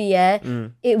tell you,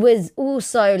 it was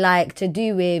also like to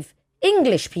do with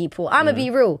English people. I'm gonna be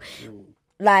real.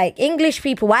 Like English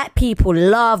people, white people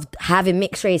loved having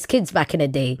mixed race kids back in the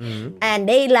day. And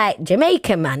they like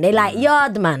Jamaican man, they like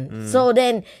yard man. So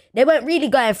then they weren't really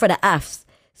going for the Afs.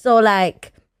 So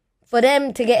like for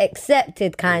them to get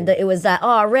accepted kinda, it was like,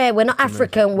 oh rare, we're not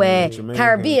African, we're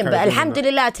Caribbean. But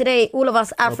alhamdulillah today, all of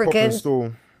us Africans, you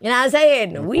know what I'm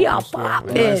saying? We are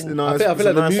popping. I feel like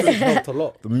the music helped a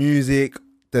lot. The music,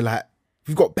 they're like,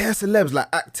 we've got bare celebs, like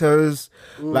actors,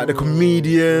 like the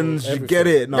comedians, you get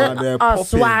it? Nah, they're Our popping.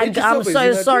 swag, I'm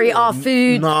so sorry, our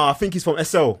food. Nah, I think he's from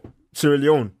SL, Sierra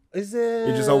Leone. Is it?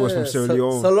 Idris Elba's from Sierra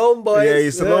Leone. Salone boys. Yeah,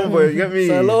 he's Salone boy, you get me?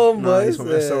 Salone Nah, boys. he's from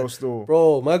SL still.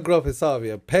 Bro, my graph is out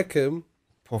here. Peckham,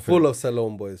 Popping. full of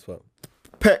Salone boys, fam.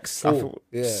 Pecs, I Cool. thought,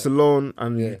 Yeah. Salone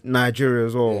and Nigeria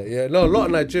as well. Yeah, no, a lot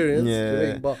of Nigerians.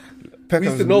 Yeah. But Peckham's we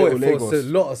used to know it Little for a Lagos.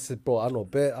 lot of, bro.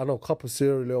 I know a couple of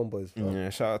Sierra Leone boys, fam. Yeah,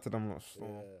 shout out to them. Lot. Yeah,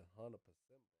 100%.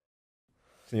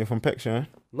 So you're from Pecs, yeah?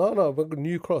 No, we're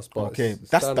New Cross, but Okay, it's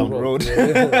that's down the road.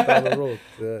 Yeah, down the road.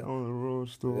 Yeah, On the road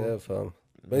still. yeah, fam.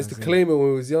 I used to claim it when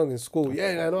we was young in school.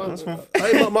 Yeah,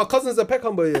 my cousin's a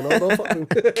Peckham boy, you know. Don't fuck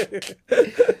with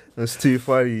me. That's too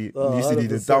funny. Oh, We used to do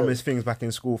the 100%. dumbest things back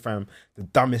in school, fam. The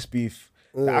dumbest beef.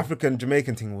 The African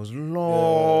Jamaican thing was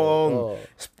long. Oh.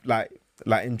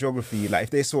 Like in geography, like if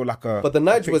they saw like a. But the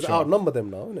Niger was picture- outnumber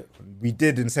them now, isn't it? We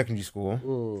did in secondary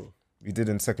school. We did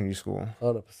in secondary school.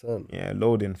 100%. Yeah,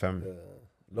 loading, fam.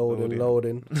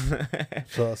 Loading.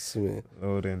 Trust me.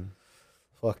 Loading.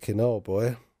 Fucking hell,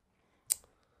 boy.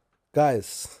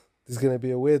 Guys, this is going to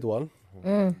be a weird one.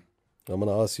 I'm going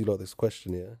to ask you lot this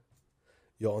question here.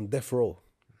 You're on death row.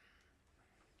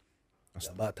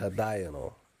 You're about to die, you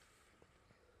know.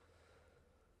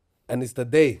 And it's the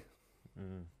day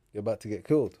you're about to get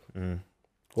killed.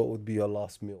 What would be your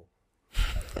last meal?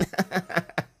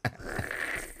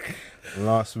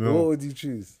 Last meal. What would you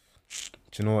choose?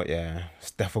 Do you know what? Yeah,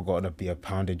 it's definitely got to be a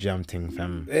pounded jam thing,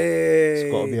 fam. Hey.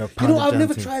 It's gotta be a You know, pounded I've jam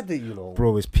never thing. tried it, you know.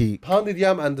 Bro, it's peak. Pounded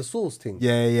yam and the sauce thing.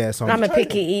 Yeah. So I'm a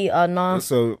picky eater, nah.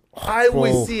 So I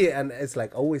always bro, see it and it's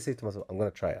like, I always say to myself, I'm going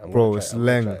to try it. Bro, it's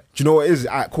leng. Do you know what it is?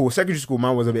 Cool. Secondary school,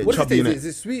 man was a bit What chubby, is it? innit? Is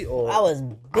it sweet or? I was I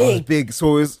was big. big,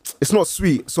 so it's not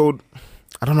sweet. So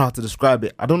I don't know how to describe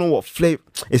it. I don't know what flavor.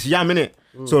 It's yam in it.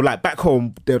 So like back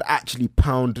home, they would actually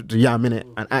pound the yam in it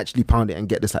and actually pound it and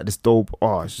get this like this dope.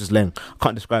 Oh, it's just leng. I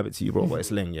can't describe it to you, bro, but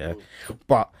it's leng, yeah.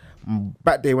 But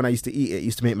back there when I used to eat it, it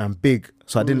used to make man big.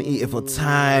 So I didn't eat it for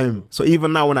time. So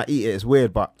even now when I eat it, it's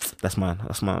weird, but that's my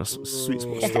sweet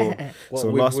spot still. What,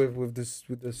 So with the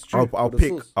stew,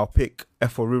 I'll pick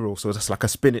Eforiro. So it's like a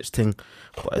spinach thing.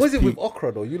 But it's What is it peak. with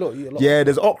okra though? You lot eat a lot. Yeah,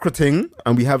 there's okra thing,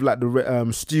 and we have like the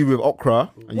stew with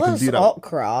okra. And you can What's do that.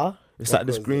 okra? It's like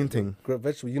this Okra is green the thing, great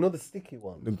vegetable. You know the sticky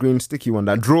one. the green sticky one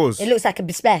that draws. It looks like a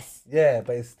bisbess. Yeah,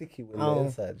 but it's sticky on Oh. the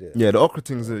inside. Yeah. Yeah, the okra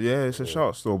thing's it's a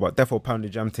shout still, but definitely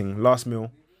pounded jam thing. Last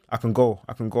meal, I can go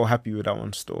happy with that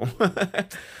one still.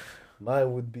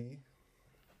 Mine would be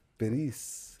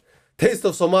Beris. Taste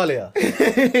of Somalia.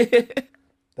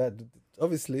 That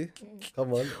obviously.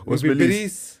 Come on. What's Would be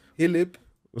Beris? Beris, hilib.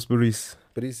 What's Beris?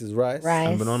 Beris is rice, Rice.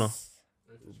 And banana.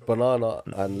 banana,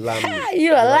 and lamb. You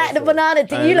don't like the banana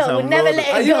thing. You lot would never let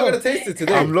Are it you not go. gonna taste it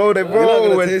today? I'm loaded, You're not bro.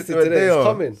 gonna when- taste it when today. they It's are.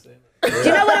 coming. Do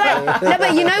you know what? No,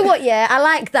 but you know what? Yeah, I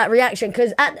like that reaction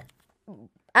because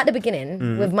at the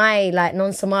beginning with my like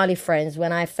non-Somali friends,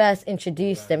 when I first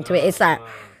introduced them to it, it's like,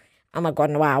 oh my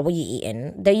god, wow, what are you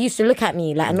eating? They used to look at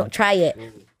me like, not try it,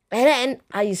 and then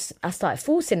I started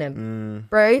forcing them,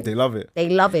 bro. They love it. They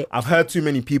love it. I've heard too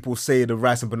many people say the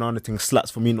rice and banana thing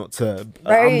slats for me not to.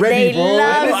 Bro, I'm ready, they bro.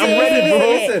 love I'm ready, bro.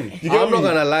 it. Listen, I'm not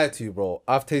gonna lie to you, bro.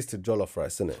 I've tasted jollof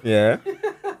rice, innit? Yeah,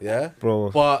 Yeah,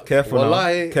 bro. But careful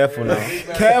wallahi- now. Careful now.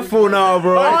 Careful now,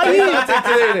 bro. Oh,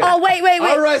 you? Oh, wait.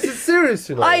 Our rice is serious,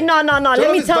 you know. Oh, no. Jollof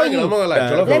Let me is tell banging, I'm not you. gonna lie.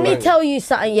 Jollof Let is me banging. tell you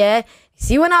something, yeah?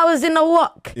 See, when I was in the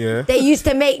wok, Yeah. they used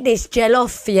to make this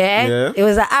jollof, yeah? Yeah. It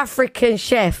was an African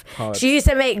chef. Hard. She used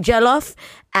to make jollof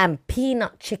and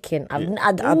peanut chicken.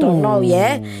 I don't know,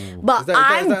 yeah? But Is that-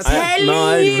 I'm is that- telling No,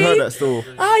 I you, ain't heard that still.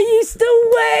 I used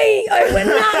to wait when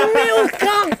that milk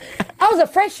comes. I was a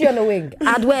freshie on the wing.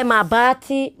 I'd wear my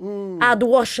bati. I'd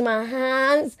wash my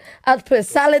hands. I'd put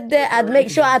salad there. I'd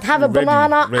make sure I'd have a Ready,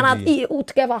 banana and I'd ready. eat it all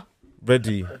together.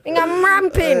 Ready. I think I'm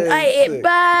ramping. It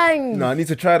bangs. No, I need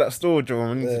to try that store, Joe.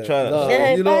 I need to try that. No,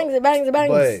 Yeah, you it know- bangs, it bangs, it bangs.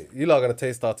 Boy, you lot are gonna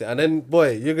taste starting, and then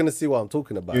boy, you're gonna see what I'm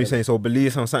talking about. You saying so?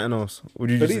 Belize or something else? What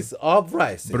did you Baris, say?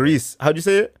 rice. Baris. How'd you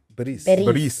say it? Baris. Baris.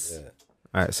 Baris.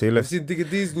 Alright, say You less. see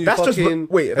Digadi's new That's fucking.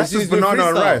 wait. That's just banana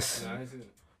and rice.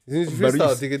 His new freestyle,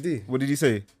 Baris. Digadi. What did he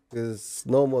say? There's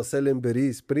no more selling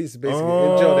Baris. Baris basically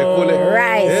in jail. They call it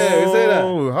Rice. Yeah, we say that.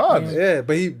 Oh, hard. Yeah,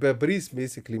 but Baris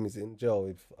basically means in jail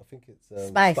with I think it's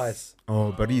Spice.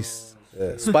 Oh, Baris.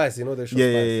 Yeah, spice. You know they show Yeah,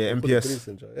 spice. yeah, yeah, They put MPS. the Baris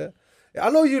in jail, yeah. I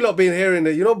know you lot been hearing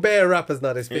it. You know, bare rappers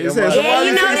now they speak. It about- says- Yeah,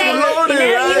 you know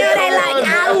they like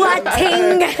our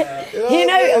ting. You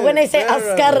know when they say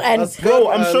Oscar and Bro,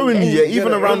 I'm showing you, yeah,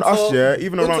 even around us, yeah,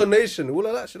 even around- Intonation, all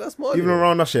of that shit, that's money. Even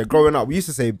around us here, growing up, we used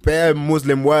to say bare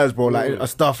Muslim words, bro, like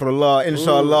astaghfirullah,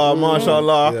 inshallah,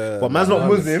 mashallah. Yeah, But man's not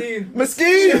Muslim.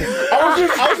 Miskeen.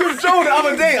 I was with Joe the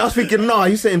other day. I was thinking, nah,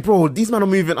 he's saying, bro, these men are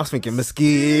moving. I was thinking,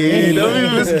 Miskeen. They're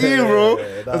moving Miskeen, bro.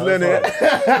 I was learning it.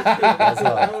 That's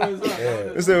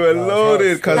hard. So we're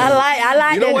loaded, cuz. I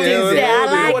like You know it. what it is, Tuesday. yeah? I You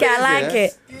know like what it. I like yeah?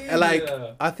 it. And like,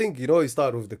 I think, you know, it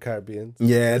started with the Caribbean.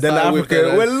 Yeah, then the Started with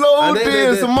African. We're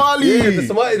loaded, Somali. Yeah, the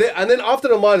Somali. And then after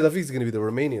the Somalis, I think it's going to be the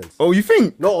Romanians. Oh, you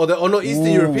think? No, or not Eastern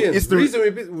Ooh, Europeans.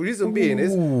 Eastern- Reason being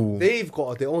is they've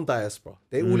got their own diaspora.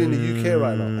 They're all in the UK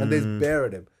right now, and there's bare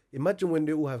of them. Imagine when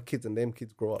they all have kids and them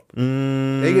kids grow up.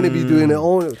 They're gonna be doing their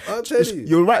own. I'll tell you.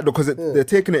 You're right though, because they're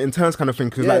taking it in turns, kind of thing.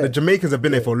 Because like Yeah. the Jamaicans have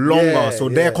been there for longer, Yeah, so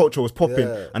their yeah. culture was popping,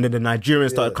 Yeah. and then the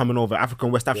Nigerians started coming over,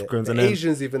 African, West Africans, The and then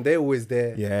Asians even they're always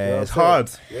there. You know yeah, what it's I'm saying? hard.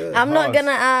 Yeah. I'm not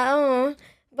gonna.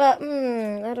 But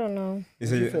I don't know. You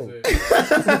see,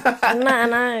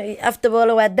 Nah. After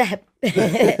all of that,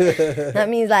 that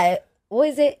means like what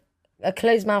is it? A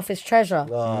closed mouth is treasure.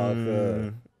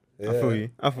 Oh, okay.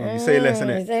 I feel you. Say less,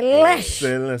 innit?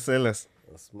 Say less. Say less.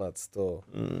 That's mad still.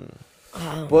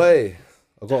 Boy,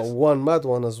 I got one mad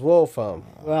one as well, fam.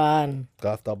 Run. Got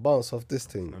have to bounce off this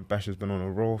thing. And Bash has been on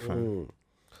a roll, fam.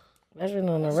 That's been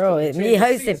on the road. Me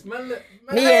hosting.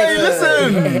 Me Hey,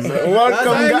 listen!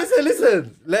 Welcome, Hey, guys.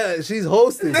 listen. She's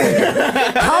hosting.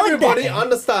 Everybody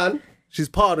understand. She's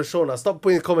part of the show now. Stop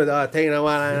putting comments.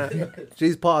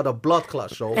 She's part of the blood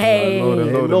clot show. Hey.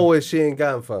 Ain't no way she ain't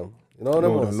going, fam. You know what I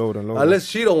mean? Load. Unless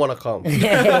she don't want to come. You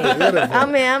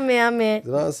I'm here.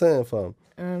 know what I'm saying, fam?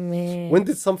 I'm here. When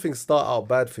did something start out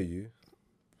bad for you,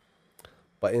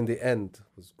 but in the end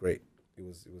was great? It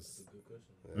was.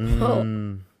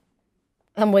 Oh.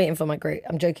 I'm waiting for my great.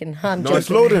 I'm joking. I'm No, joking. it's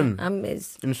loading.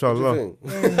 It's, Inshallah.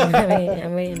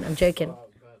 Thing. I'm joking.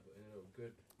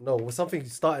 No, it was something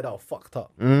started out fucked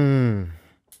up.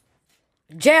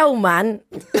 Jail, man.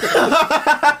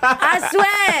 I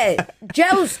swear.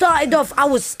 Jail started off, I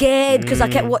was scared because I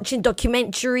kept watching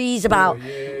documentaries about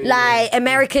like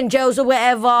American jails or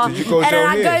whatever. Did you go and jail then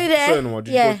I here? go there. Certain one,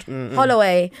 did you Yeah, go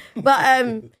Holloway. But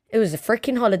it was a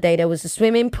freaking holiday. There was a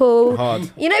swimming pool. Hard.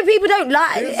 You know, people don't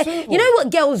like. You know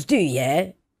what girls do,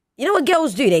 yeah? You know what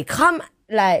girls do? They come.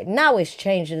 Like now it's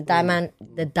changed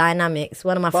the dynamics.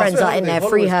 One of my friends are in there,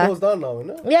 free her. Closed down now, you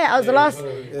know? Yeah, I was the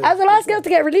last girl to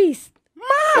get released.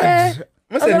 Mad. Yeah.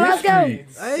 I was the last girl.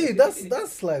 Hey,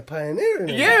 that's like pioneering.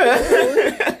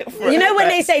 Yeah. You know when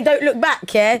they say don't look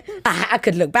back, yeah? I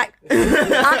could look back.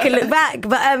 I could look back.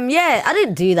 But yeah, I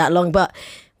didn't do that long. But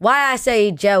why I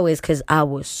say jail is because I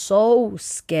was so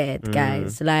scared,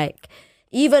 guys. Like,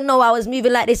 even though I was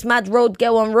moving like this mad road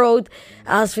girl on road,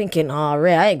 I was thinking, oh,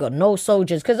 Ray, I ain't got no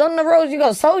soldiers. Because on the roads, you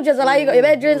got soldiers. And like, you got your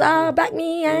bedrooms. Back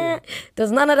me.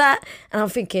 There's none of that. And I'm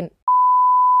thinking...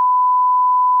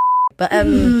 But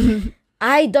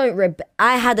I don't.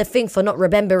 I had a thing for not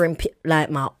remembering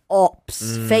like my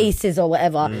ops faces or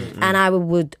whatever, and I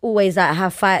would always like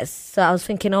have fights. So I was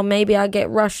thinking, oh, maybe I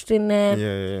get rushed in there.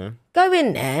 Yeah. Go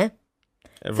in there.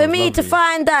 Everyone's For me to lovely.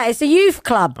 find out, it's a youth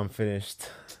club. I'm finished.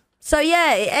 So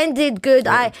yeah, it ended good.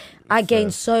 I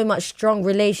gained so much strong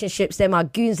relationships. They're my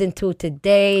goons until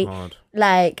today. Hard.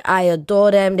 Like I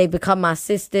adore them. They've become my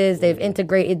sisters. They've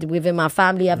integrated within my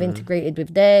family. I've integrated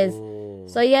with theirs.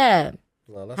 So yeah.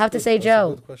 No, that's Have to good. say That's a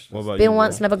Joe. good question. What about Been you,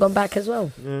 once, bro? never gone back as well.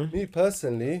 Me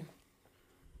personally,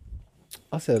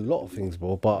 I say a lot of things,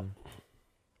 bro, but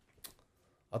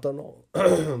I don't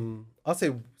know. I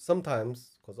say sometimes,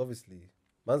 because obviously,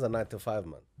 man's a 9 to 5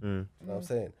 man. You know what I'm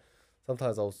saying?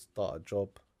 Sometimes I'll start a job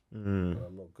and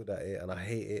I'm not good at it and I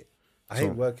hate it. I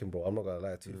hate working, bro. I'm not gonna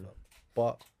lie to you, fam.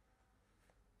 But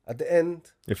at the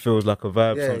end, It feels like a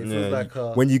vibe. Yeah, something, it feels like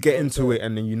a- when you get into it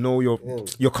and then you know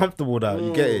you're comfortable with that.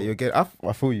 You get it. You get.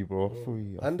 I feel you, bro. I feel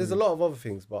you. and there's a lot of other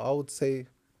things, but I would say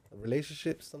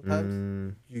relationships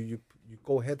sometimes you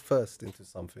go head first into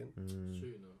something.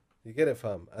 You get it,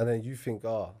 fam, and then you think,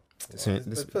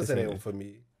 This person ain't for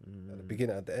me. At the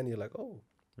beginning, at the end, you're like, oh.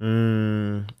 Yeah,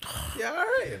 all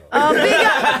right. You know. Oh,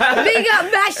 big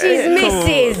up Bashy's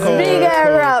missus.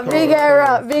 Big her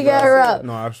up.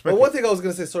 No, I respect But one thing I was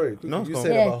gonna say, sorry, No, you go on.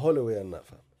 said Yeah. about Holloway and that,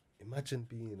 fam. Imagine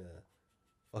being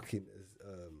a fucking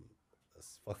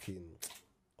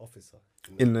officer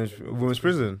in the women's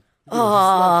prison.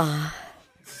 Oh.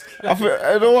 I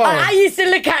don't know. I used to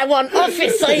look at one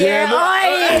officer, yeah.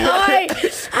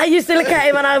 I used to look at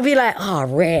him and I'd be like, oh,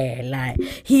 rare, like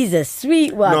he's a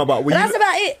sweet one. No, but that's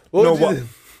about it. No, what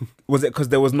was it? Because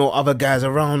there was no other guys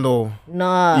around, or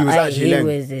No, He was actually he lame.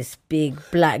 was this big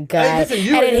black guy, listen,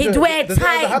 you and then ain't he'd doing- wear does it ever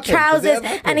tight happen? Does it trousers, ever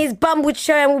happen? and his bum would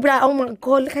show, and we'd be like, oh my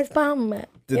god, look at his bum,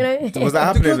 you know. was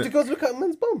that happening? the girls look at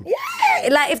men's bum. Yeah,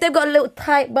 like if they've got a little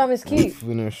tight bum, it's cute.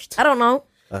 Finished. I don't know.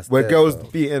 Where girls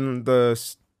beating the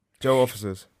jail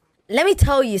officers. Let me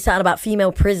tell you something about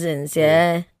female prisons,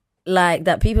 yeah? Like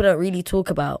that people don't really talk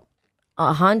about.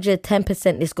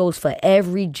 110% this goes for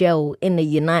every jail in the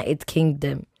United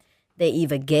Kingdom. They're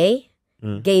either gay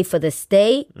for the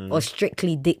state, or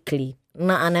strictly dickly.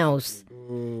 Nothing else.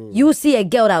 You'll see a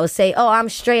girl that will say, oh, I'm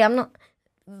straight, I'm not.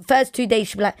 First 2 days,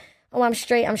 she'll be like, oh, I'm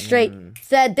straight.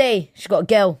 Third day, she got a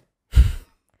girl.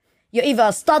 You're either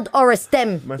a stud or a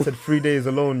stem. Man said 3 days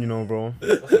alone, you know, bro.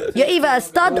 You're either a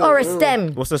stud or a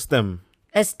stem. What's a stem?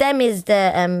 A stem is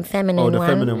the feminine Oh, the one.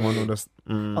 feminine one. Or the,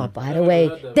 Oh, by the way,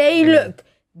 they look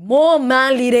more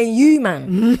manly than you,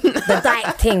 man. The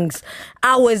dyke things.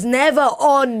 I was never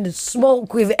on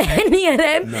smoke with any of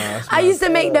them. I used to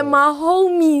make them my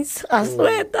homies. I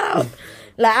swear down.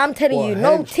 Like, I'm telling you,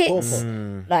 no tits.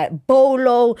 Like,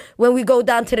 bolo. When we go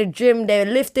down to the gym, they're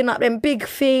lifting up them big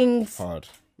things. hard.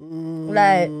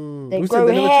 Like, they Who grow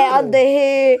said they never hair tried under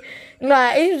here.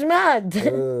 Like, it's mad.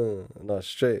 No,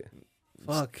 straight.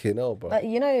 Fucking hell, bro. But,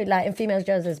 you know, like, in females'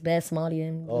 jails, there's bare Somali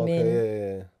and Okay, women.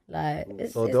 yeah. Like,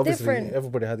 it's So obviously different.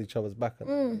 everybody had each other's back.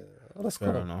 And, yeah. Oh, that's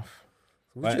Fair cool. enough.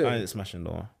 Would you? I ain't smashing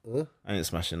though. Huh? I ain't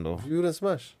smashing though. You wouldn't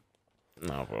smash.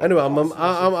 Nah, bro. Anyway,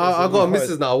 I got a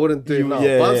missus now. I wouldn't do it now.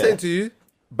 Yeah, but I'm yeah. saying to you,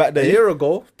 Back a then, year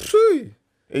ago, phew,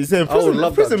 he's saying I would prison,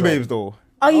 love prison that babes though.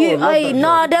 Are you? would love that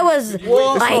No, there was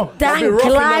like I'll be dank roughing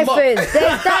them up. lifers.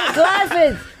 There's dank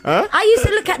lifers. I used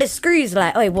to look at the screws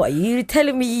like, "Oi, what are you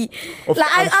telling me?" Like,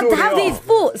 I'm I sure have they these are.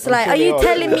 thoughts. Like, sure are they you are.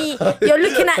 telling me you're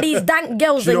looking at these dank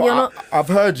girls Do you and know, you're not? I've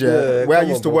heard, where I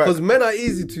used to work. because men are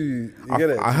easy to you get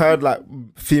it. I heard like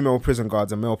female prison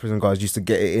guards and male prison guards used to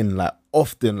get it in like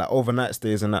often, like overnight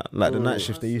stays and that. Like the night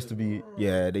shift, they used to be,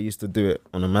 they used to do it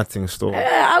on a matting store.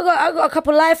 Yeah, I got a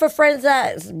couple lifer friends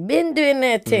that's been doing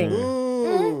their thing.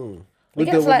 With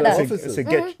gets like that. officers. So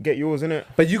get yours in it.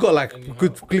 But you got like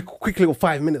good, quick little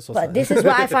 5 minutes or But something. this is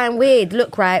what I find weird.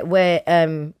 Look, right, where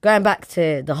going back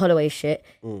to the Holloway shit,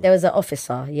 there was an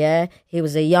officer, yeah? He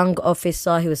was a young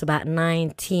officer. He was about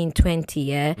 19, 20,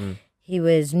 yeah? He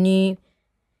was new.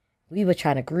 We were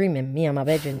trying to groom him, me and my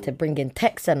bedroom, to bring in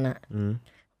texts and that.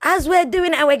 As we're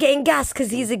doing it and we're getting gas because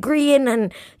he's agreeing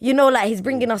and, you know, like he's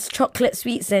bringing us chocolate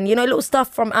sweets and, you know, little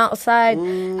stuff from outside.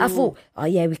 I thought, oh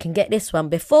yeah, we can get this one.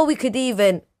 Before we could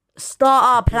even start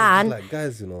our plan, like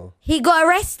guys, you know. he got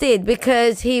arrested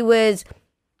because he was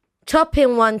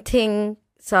chopping one thing,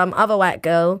 some other white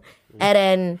girl, and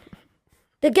then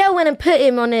the girl went and put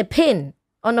him on a pin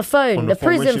on the phone, On the the phone,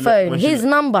 when prison she phone, when she his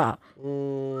number.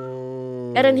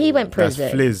 And then he went That's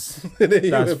prison. flizz. Then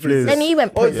That's flizz. Then he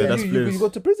went Oh, prison. Yeah, that's you flizz. go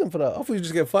to prison for that. I thought you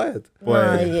just get fired.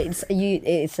 No,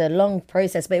 it's a long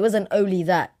process, but it wasn't only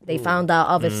that. They found out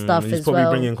other stuff He's as probably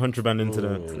well. bringing contraband into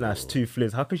the. That's too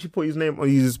flizz. How could she put his name or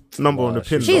his number on the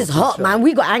pin? She's though? hot, man.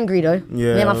 We got angry though.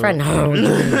 Yeah. Me and my friend.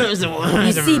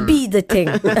 You see, be the thing.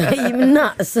 You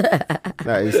nuts.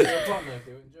 That is. Partner if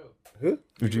they went jail. Who?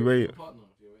 Would you wait? Partner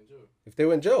if they went jail. If they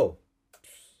went jail.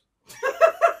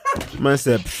 Man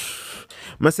said.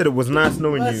 Man said it was nice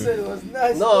knowing you.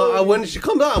 No, when she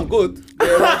comes out, I'm good.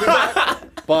 Yeah, I'll be back.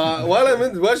 But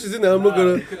while she's in there, I'm not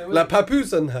gonna like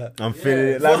Papoose and her. I'm feeling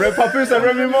it. Like Red Papoose and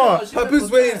Remy Moore. Papoose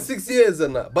waited 6 years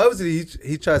and that. But obviously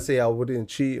he tried to say I wouldn't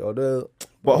cheat or the.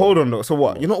 But hold on though. So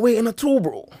what? You're not waiting at all,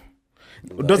 bro.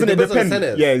 Doesn't it depends on the depend?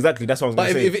 sentence. Yeah, exactly. That's what I was But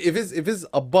gonna say. if it's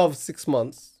above 6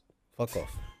 months, fuck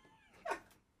off.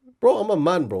 Bro, I'm a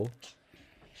man, bro.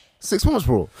 6 months,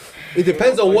 bro. It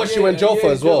depends on what she went jail for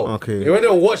as well. Okay. It depends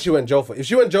on what she went jail for. If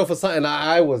she went jail for something that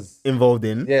I was, Involved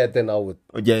in. yeah, then I would.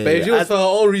 Yeah. But if she was for her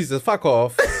own reasons, fuck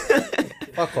off.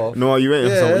 Fuck off. No, you waiting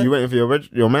for Yeah. someone. You waiting for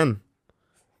your man,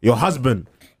 your husband.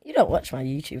 You don't watch my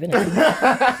YouTube, innit?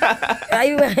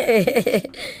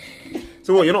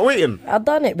 So what? You're not waiting. I've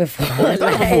done it before. You've done it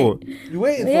Like, before. You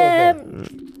waiting for yeah.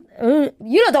 her?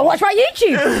 You don't watch my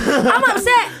YouTube. I'm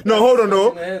upset. No, hold on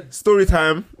though. Story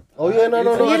time. Oh yeah, no. You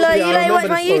actually, like- I you like remember watch the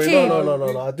my story.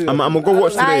 YouTube? No. I do. I'm gonna go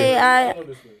watch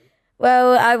today.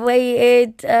 Well, I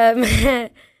waited.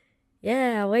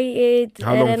 Yeah, I waited,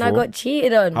 How and long then I for? got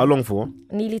cheated on. How long for?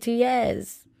 Nearly 2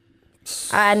 years,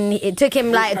 and it took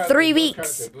him like 3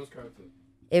 weeks.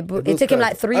 It took him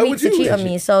like 3 How weeks would to you cheat on wish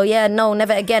me. it? So yeah, no,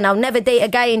 never again. I'll never date a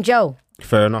guy in jail.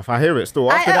 Fair enough. I hear it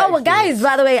still. After that Well, guys,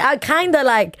 by the way, I kind of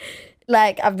like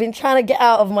I've been trying to get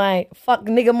out of my fuck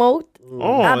nigga mode.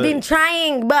 Oh, I've been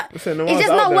trying, but listen, the it's one's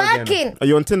just out not there again. working. Are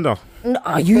you on Tinder?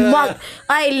 No, you mug.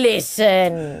 I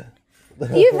listen.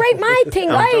 You rate my thing,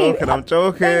 right? I'm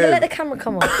joking. Let the camera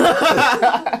come on.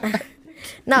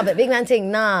 Nah, but big man thing,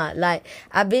 nah. Like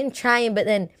I've been trying, but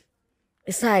then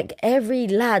it's like every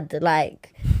lad,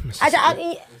 like I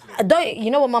don't.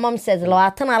 You know what my mum says?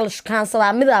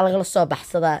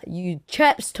 You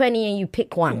chirps 20 and you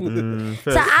pick one.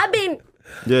 So I've been,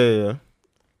 Yeah.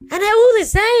 and they're all the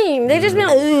same. They just been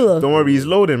like, ugh. Don't worry, he's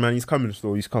loading, man. He's coming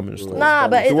still. Nah,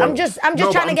 but The one- I'm just No,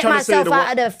 but trying to I'm get trying to say myself the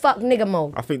out of the fuck nigga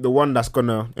mode. I think the one that's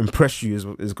gonna impress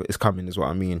you is coming. Is what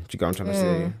I mean. Do you get what I'm trying to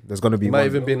say? There's gonna be Might one.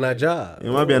 even be Niger. It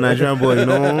might be a Nigerian boy, you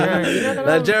know.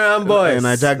 Nigerian A boys.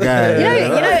 Nigerian guy.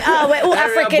 We're all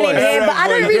African in boy. here, but I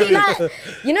don't really like.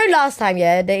 You know, last time,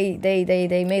 yeah, they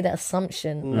made that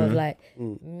assumption of like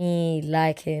me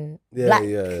liking Yeah, black,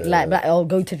 yeah. like black. Oh,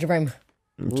 go to Jerome.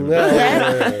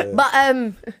 Yeah. But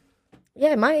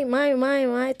yeah,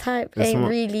 my type That's ain't what-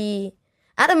 really.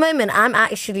 At the moment, I'm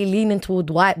actually leaning toward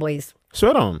white boys.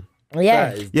 Swear on. Yeah,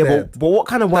 That is Yeah, dead. but what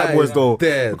kind of white That boys is though?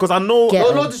 dead. Because I know.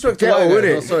 Ghetto. No disrespect to Ghetto, white guys.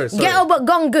 innit? No, sorry. ghetto but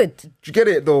gone good. Do you get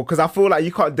it though? Because I feel like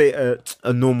you can't date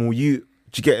a normal you. Do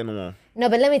you get it no more? No,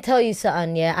 but let me tell you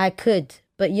something. Yeah, I could,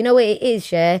 but you know what it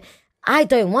is. Yeah, I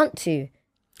don't want to.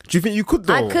 Do you think you could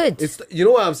though? I could. It's you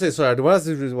know what I'm saying. Sorry, the one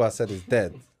reason why I said is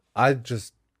dead.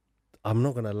 I'm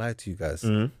not gonna lie to you guys.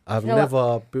 I've You know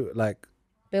never like.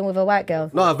 Been with a white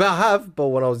girl. No, I have, but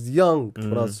when I was young,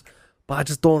 but I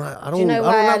just don't. I don't. Do you know I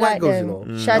why don't I like white like girls. them?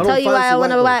 You know. Should I don't tell you why fancy I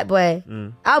want a girls. white boy?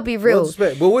 I'll be No real.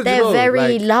 disrespect, but what do you They're know?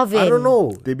 very Like, loving. I don't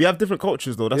know. They have different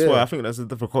cultures though. That's Yeah. why I think that's a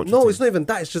different culture. No, thing. it's not even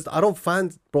that. It's just I don't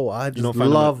find, bro. I just don't find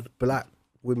love black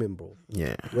women, bro.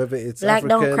 Yeah. Whether it's Black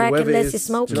don't African, crack whether unless it's, you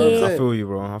smoke do you know what I'm it. I saying? feel you,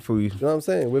 bro. I feel you. You know what I'm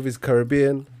saying? Whether it's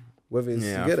Caribbean, whether it's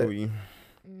Yeah, you I get feel it. you.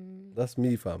 That's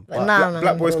me, fam. But nah, Black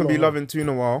man. boys can be loving too in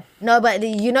a while. No, but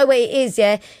you know what it is,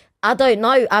 yeah? I don't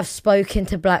know. I've spoken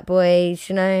to black boys,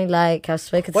 you know, like I've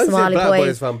spoken to Why is it Somali black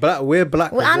boys. boys, fam? We're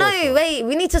black. Well, as I well, know, fam. wait,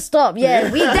 we need to stop.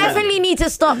 Yeah, we definitely need to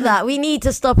stop that. We need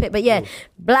to stop it. But yeah,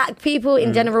 black people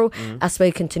in general, I've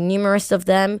spoken to numerous of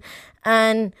them.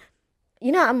 And,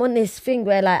 you know, I'm on this thing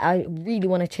where, like, I really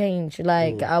want to change.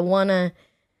 Like,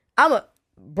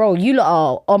 bro, you lot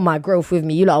are on my growth with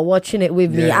me. You lot are watching it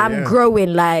with me. Yeah, I'm yeah.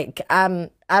 growing. Like,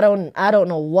 I don't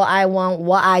know what I want,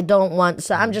 what I don't want.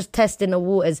 So I'm just testing the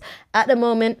waters. At the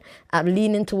moment, I'm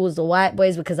leaning towards the white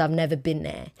boys because I've never been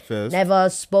there. Fairs. Never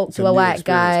spoke to a a new white experience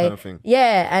guy. kind of thing.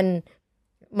 Yeah, and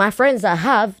my friends that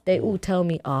have, they all tell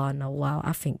me, "Oh no, wow,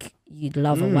 I think you'd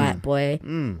love a white boy."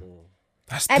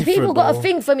 That's And different, people got though. a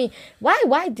thing for me.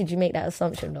 Why did you make that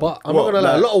assumption though? But I'm not gonna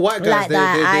lie, a lot of white guys Like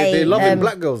that, they I, loving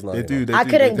black girls now. They you do. know? They I do,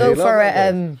 couldn't they go do. for love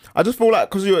it. I just feel like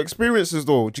because of your experiences,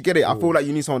 though. Do you get it? I feel like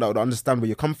you need someone that would understand where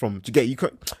you come from. Do you get it? You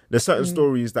could. There's certain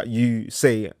stories that you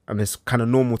say, and it's kind of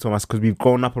normal to us because we've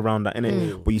grown up around that,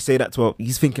 innit? But you say that to her,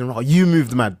 he's thinking, "Oh, you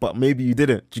moved mad," but maybe you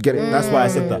didn't. Do you get it? That's why I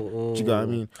said that. Do you get what I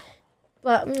mean?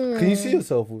 But Can you see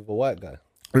yourself with a white guy?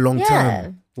 Long yeah,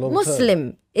 term. Long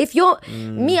Muslim. If you're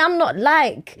me, I'm not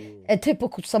like a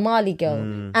typical Somali girl,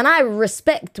 and I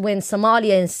respect when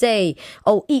Somalians say,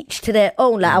 "Oh, each to their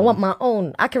own." Like I want my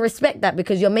own. I can respect that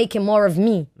because you're making more of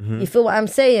me. You feel what I'm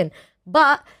saying?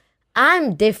 But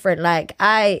I'm different. Like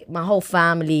my whole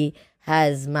family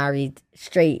has married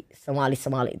straight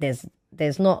Somali.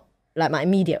 There's not like my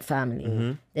immediate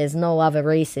family. There's no other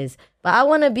races. But I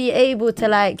want to be able to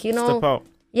like Step out.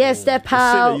 yeah, step It's sick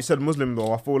that out. you said Muslim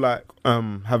though. I feel like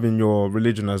having your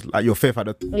religion as like your faith at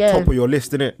the Yeah. top of your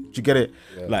list, innit? Do you get it?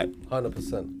 Like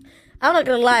 100%. I'm not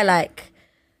gonna lie, like,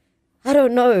 I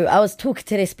don't know. I was talking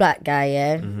to this black guy,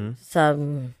 yeah,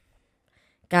 some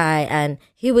guy, and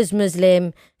he was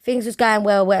Muslim. Things was going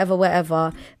well,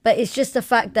 whatever. But it's just the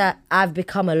fact that I've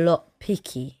become a lot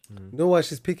picky. You know why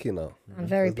she's picky now? I'm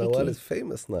very Because the world picky. is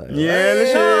famous now. yeah,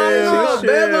 let's got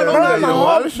bare man on there, The yo.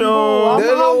 Wild Show. Then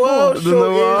the world The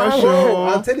show Wild is- Show.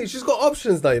 I'm telling you, she's got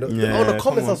options now. You know, Yeah, on the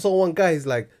comments, come I on. saw one guy. He's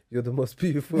like, "You're the most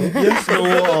beautiful." Yes,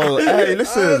 no, hey, I'm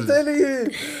listen. telling you.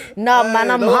 No, man,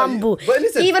 I'm no, humble. But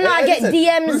listen, Even though I get listen,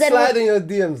 DMs who's and sliding your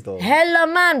DMs though. hella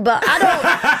man, but I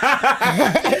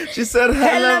don't She said,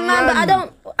 hella "Hello, man,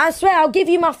 but I swear I'll give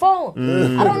you my phone.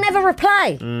 I don't never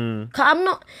reply. 'Cause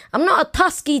I'm not a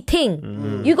tusky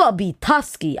thing. You gotta be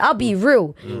tusky. I'll be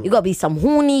real. You gotta be some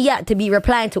horny yak to be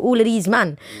replying to all of these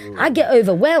man. I get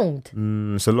overwhelmed.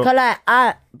 It's a lot. 'Cause like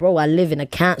I live in a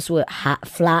council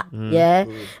flat. Yeah.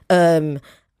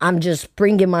 I'm just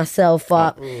bringing myself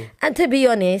up. And to be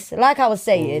honest, like I was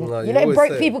saying, no, you you know, always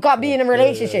broke say people it. can't be in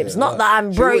relationships. Not that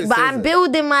I'm She broke, always but says I'm it.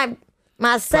 building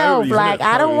myself. Priorities, Like innit?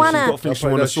 I don't Priorities. wanna. She's got things she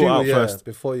want to sort out first.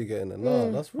 Before you get in there.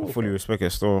 No, that's real. I fully respect it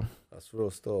still. That's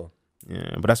real still.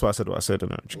 Yeah, but that's why I said what I said.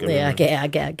 Innit? Do you get me? Yeah, I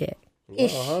get it.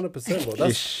 Ish. 100%, bro.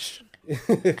 That's, Ish.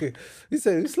 he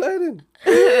said, he's sliding.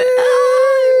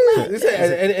 He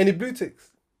said, any blue ticks?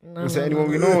 Is there anyone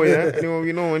we know, yeah? Anyone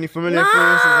we know? Any familiar faces?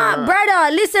 Nah, and that?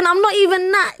 brother, listen, I'm not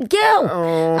even that girl.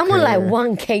 Oh, I'm on okay.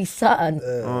 like 1K something.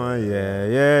 Oh,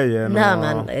 yeah. Nah,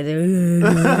 no. man.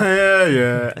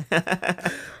 yeah.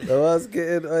 No, I was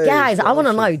getting. Guys, I want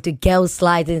to know, do girls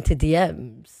slide into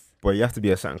DMs? But you have to be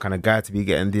a certain kind of guy to be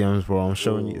getting DMs, bro. I'm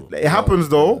showing you. It happens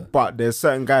though, but there's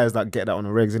certain guys that get that on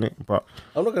the regs, innit? But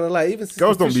I'm not gonna lie, even since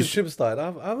Girls the don't be fish and chip started, I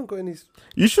haven't got any.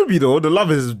 you should be though. The love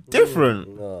is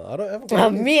different. No, I don't ever.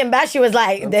 Got any. Me and Bashi was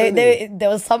like, telling there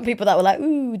was some people that were like,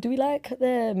 ooh, do we like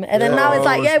them? And then now it's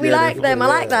like, yeah, we yeah, like they- them. I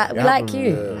like that. We It like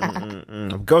happens.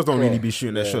 you. Girls don't really be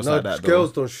shooting their shots No, like that.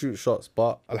 girls don't shoot shots,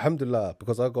 but alhamdulillah,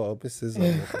 because I got a missus.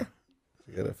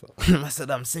 You get it, fam? I said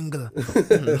I'm single.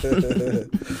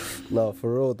 No,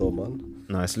 for real though, man.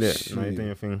 No, it's lit. No, you're doing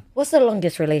your thing. What's the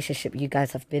longest relationship you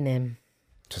guys have been in?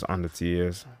 Just under 2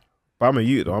 years. But I'm a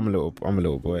youth though. I'm a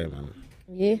little boy, man.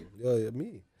 You? Yeah,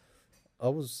 me. I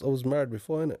was married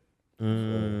before,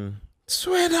 innit?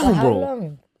 Swear For down, how bro.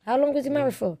 long? How long was you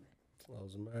married for? I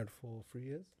was married for 3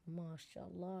 years,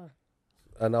 MashaAllah.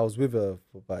 and I was with her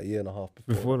for about a year and a half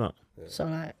before. Before that. So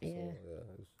like, yeah. Yeah,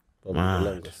 it was probably Mad. the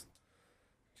longest.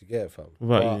 Do you get it, fam?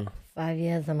 What about you? 5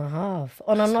 years and a half.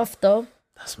 On and off though.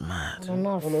 That's mad. On and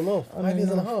off. On and off. 5 years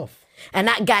and a half. And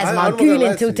that guy's I'm my not gonna goon lie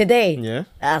until to you. today. Yeah.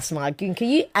 That's my goon. Can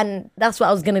you? And that's what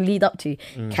I was gonna lead up to.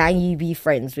 Can you be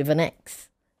friends with an ex?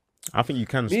 I think you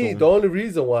can Me, still. the only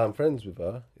reason why I'm friends with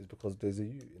her is because there's a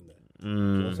you in there. You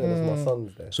know what I'm saying? That's my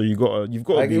son's there. So you've got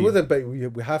to Like, be. it wasn't, but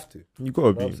we have to. You You got to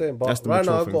know be. what I'm saying? But That's the right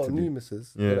mature now I've thing got a to new do.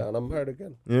 missus, Yeah. and I'm married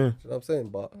again. Yeah. Do you know what I'm saying?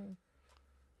 But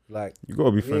like, You got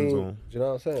to be we friends ain't- though. do you know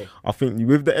what I'm saying? I think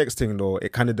with the ex thing though,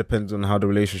 it kind of depends on how the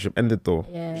relationship ended though.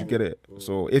 Yeah. You get it?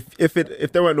 So if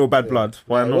there weren't no bad blood,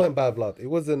 why It not? wasn't bad blood. It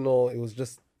wasn't no. It was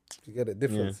just, you get it, Yeah,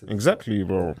 differences. exactly,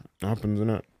 bro. It happens,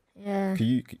 innit? Yeah.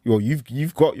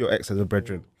 You've got your ex as a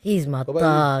brethren. He's my about you?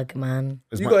 dog, man.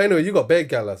 It's You my- got anyway. You got bad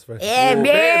galas, friend. Yeah, man.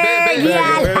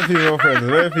 Very female friends.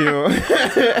 Very female.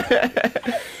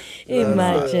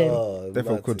 Imagine.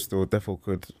 Defo could still. Defo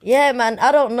could. Yeah, man.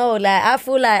 I don't know. Like, I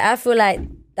feel like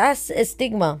that's a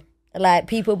stigma. Like,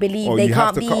 people believe Oh, they you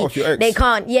have can't to cut off your be. ex.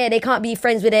 They can't be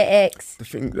friends with their ex. The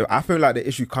thing, I feel like the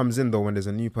issue comes in though when there's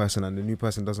a new person and the new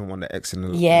person doesn't want the ex in the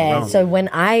Yeah. around. So when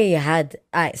so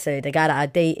the guy that I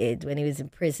dated when he was in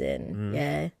prison,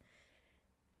 yeah.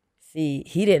 See,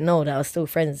 he didn't know that I was still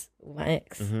friends with my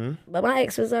ex. But my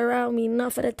ex was around me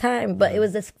enough of the time. But it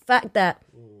was the fact that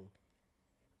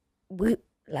we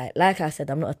like I said,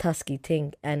 I'm not a tusky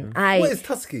thing. And What is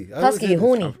Tusky? Tusky,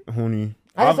 horny. Horny.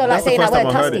 I just don't like That's the saying first that time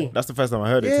word, I heard tusky. it. That's the first time I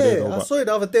heard it today though. Yeah, I But saw it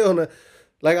the other day on a.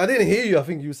 Like, I didn't hear you. I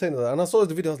think you were saying that, and I saw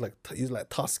the video. I was like, he's like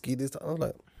Tusky. This. I was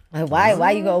like, Like,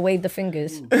 why you gotta wave the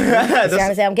fingers? You see what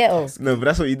I'm saying? I'm ghetto. no, but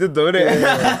that's what you did though,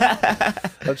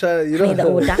 innit? I'm trying. You I mean, the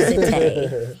know.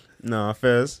 audacity. No,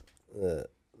 affairs.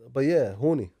 But yeah,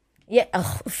 horny. Yeah,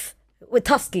 with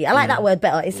tusky. I like that word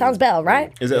better. It sounds better,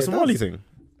 right? Is it a it Somali does. thing?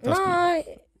 No,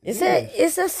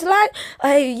 it's a slang.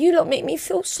 Hey, you don't make me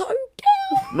feel so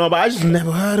gay. No, but I just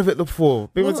never heard of it before.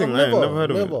 People No, think I ain't never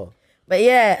heard of it. But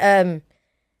yeah,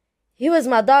 he was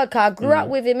my dog. 'Cause I grew up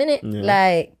with him, innit? Yeah.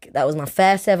 Like, that was my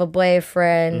first ever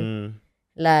boyfriend.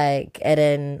 Like, and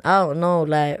then I don't know,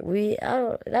 like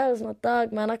that was my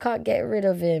dog, man. I can't get rid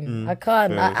of him. I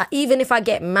can't. fair. Even if I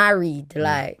get married,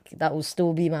 like that will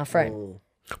still be my friend.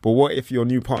 But what if your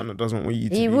new partner doesn't want you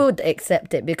to He be? would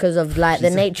accept it because of like the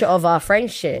nature of our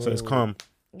friendship. So it's calm.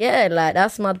 Yeah, like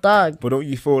that's my dog. But don't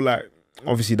you feel like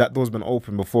obviously that door's been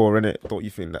open before, innit? Don't you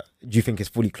think that? Do you think it's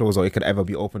fully closed or it could ever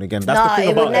be open again? That's Nah, the thing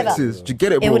it would about never. exes. Do you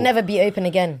get it, bro? It would never be open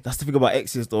again. That's the thing about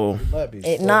exes, though. Might be.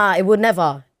 It would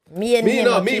never. Me and Me, him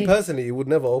no, are me two- personally, it would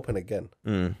never open again.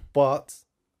 But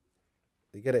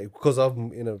you get it because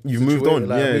I'm in a. You've moved situation, on.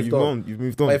 like, I Yeah, moved you've on. gone. You've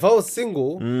moved on. But if I was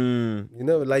single, you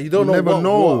know, like you don't You know. never what,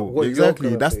 know. what you're Exactly.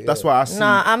 gonna That's say, that's yeah. why I see.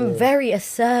 Nah, I'm very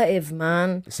assertive,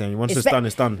 man. Saying once it's Espe- done,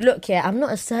 it's done. Look, yeah, I'm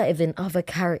not assertive in other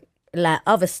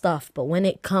other stuff, but when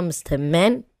it comes to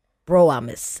men, bro, I'm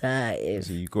assertive.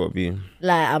 So you gotta be.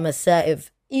 Like, I'm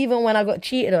assertive. Even when I got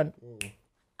cheated on,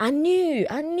 I knew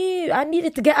I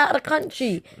needed to get out of the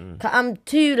country. 'Cause I'm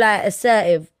too, like,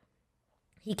 assertive.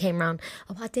 He came round,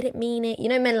 oh, I didn't mean it. You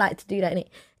know, men like to do that, innit?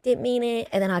 Didn't mean it.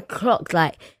 And then I clocked,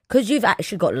 like, because you've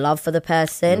actually got love for the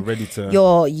person. You're ready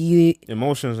to. You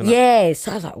Emotions and that. yeah.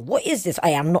 So I was like, what is this? I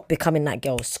am not becoming that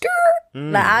girl. Skirt.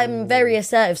 Like, I'm very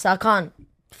assertive, so I can't.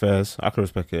 Fairs. I can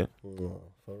respect it.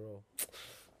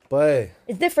 But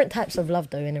It's different types of love,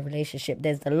 though, in a relationship.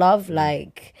 There's the love,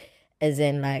 like, as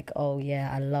in, like, oh,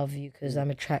 yeah, I love you because I'm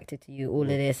attracted to you, all of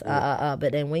this, But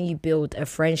then when you build a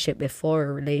friendship before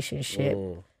a relationship,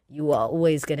 you are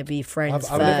always going to be friends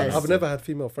first. I've never had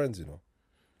female friends, you know.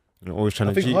 You're always trying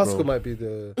I to think cheat, Haskell bro. might be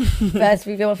the First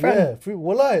female friend. yeah.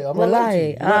 Wallahi, I'm not Wallahi.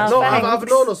 lying to you. No,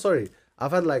 Thanks. no, sorry.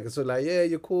 I've had like yeah,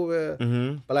 you're cool,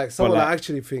 but like someone like- I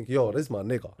actually think, yo, this is my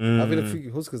nigga. I really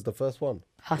think Huska's the first one.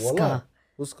 Husker. Wallahi.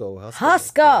 Huska.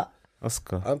 Husker.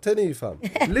 Oscar. I'm telling you, fam.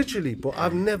 Literally, but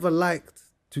I've never liked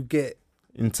to get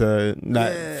Into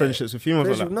like Yeah. friendships with females.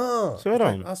 friendship. Like that. Nah, Swear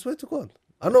down. I swear to God.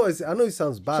 I know it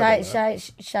sounds bad.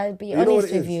 Shall I be know what honest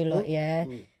it with is? you, lot? Hmm? Yeah,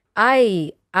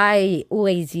 I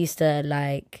always used to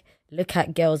like look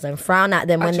at girls and frown at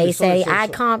them when they say I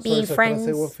can't be friends. Can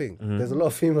I say one thing? There's a lot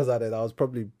of females out there that I was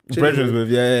probably Brethren chilling with,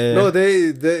 yeah. No, they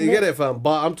you get it, fam.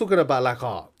 But I'm talking about like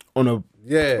On a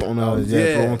yeah, On a-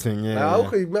 yeah, bro thing, yeah, Like, yeah.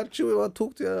 okay, man, chill. I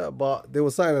talk to you, but they were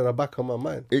saying in the back of my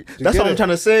mind. It- Do you that's get what I'm it? trying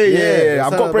to say. Yeah,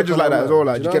 I've they got say bridges in the like back that of as my well. mind.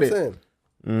 Like, Do you you get know it?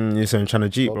 what I'm saying? You're saying trying to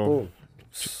cheat, But bro. boom.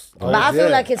 But I feel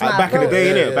like it's my Back in the day,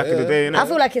 approach. innit? Back in the day, innit? I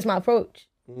feel like it's my approach.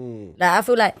 Like, I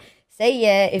feel like, say,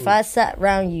 yeah, if I sat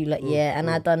around you, like, yeah, and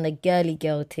I done the girly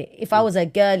girl thing. If I was a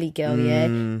girly girl, yeah,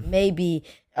 maybe,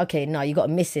 okay, no, you got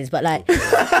misses, but like, you know,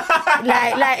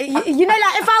 like,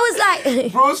 if I was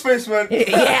like, Bro's face, man.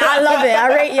 yeah, I love it. I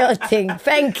rate your thing.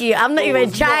 Thank you. I'm not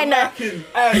even trying to.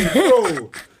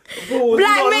 Bro,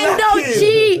 Black men don't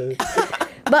cheat.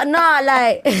 But nah,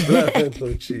 like, Black men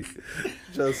don't cheat.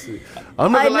 Just see.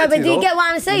 I'm I not know, but do you get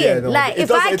what I'm saying? Yeah, no, like, it if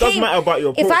does- I it does came, matter about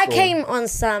your if I approach, though. came on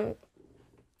some,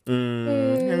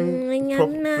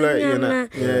 Proper flirty and that.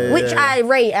 Yeah, which yeah. I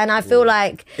rate, and I feel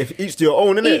like If each to your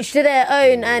own, innit? each to their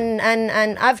own,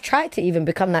 and I've tried to even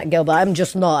become that girl, but I'm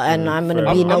just not, and I'm gonna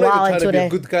fair be I'm in a not even while trying to until be a then.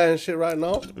 good guy and shit right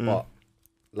now, but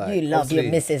like You love your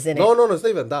obviously- missus, innit? No, it's not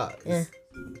even that.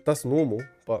 That's normal,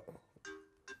 but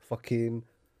fucking,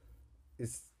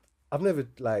 I've never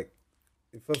like.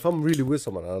 If I'm really with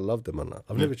someone and I love them and that,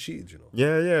 I've never cheated, you know.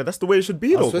 Yeah, that's the way it should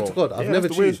be, though. swear to bro. God, I've Yeah, never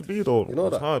that's the way it cheated. should be, though. You know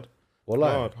It's that? hard.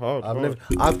 Wallah, Hard.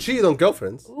 I've cheated on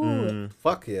girlfriends.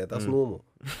 Fuck yeah, that's normal.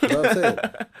 You know what I'm saying?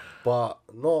 But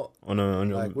not On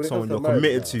your like when it someone comes you're to committed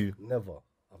marriage, to. Never.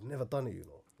 I've never done it, you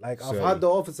know. Like I've So- had the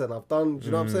officer and I've done. Do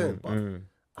you know what I'm saying?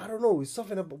 But I don't know. It's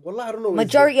something about. Wallah, I don't know. It's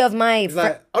Majority of my It's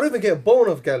like I don't even get a bone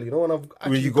off gal, you know. When I've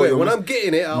actually you got got it, your when mis- I'm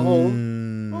getting it at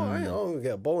home, I don't even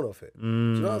get a bone off it. Do you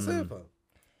know what I'm saying, fam?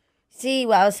 See,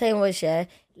 what I was saying was, yeah,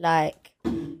 like,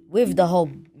 with the whole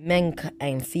men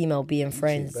and female being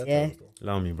friends, yeah.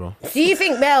 Allow me, bro. Do you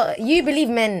think, you believe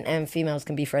men and females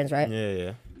can be friends, right?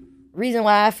 Yeah. Reason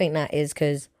why I think that is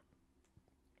because,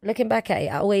 looking back at it,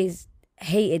 I always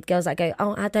hated girls that go,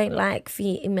 oh, I don't like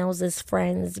females as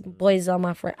friends. Boys are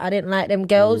my friend. I didn't like them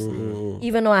girls.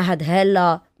 Even though I had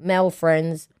hella male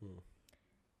friends,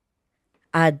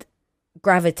 I'd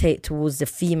gravitate towards the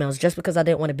females just because I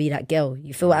didn't want to be that girl.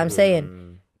 You feel what I'm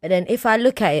saying? But then if I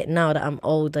look at it now that I'm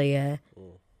older, yeah,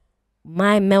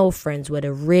 my male friends were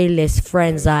the realest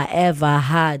friends I ever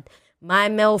had. My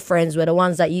male friends were the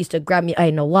ones that used to grab me,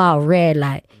 hey, no, wow, rare,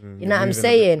 like, you know what I'm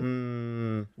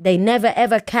saying? They never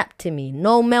ever capped to me.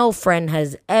 No male friend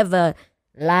has ever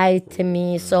lied to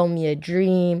me, sold me a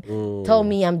dream, told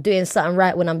me I'm doing something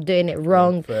right when I'm doing it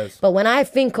wrong. But when I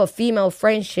think of female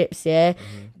friendships, yeah,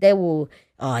 they will,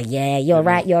 oh yeah, you're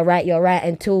right,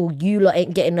 until you lot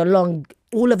ain't getting along.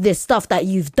 All of this stuff that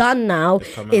you've done now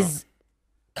is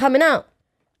coming out.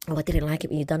 Oh, I didn't like it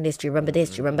when you done this. Do you remember this?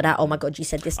 Do you remember that? Oh my God, you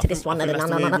said this to this one. I think No, that's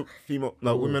no, the no, way no. female,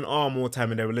 like women are more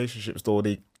time in their relationships, though.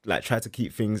 They like try to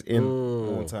keep things in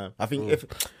more time. I think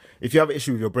if you have an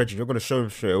issue with your brethren, you're gonna show them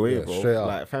straight away, bro. straight up.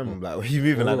 Like, fam, like, you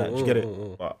moving like that, you get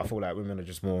it. But I feel like women are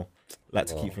just more like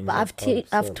to keep things. But in.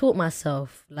 I've taught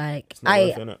myself like not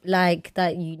worth it, innit? like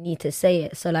that you need to say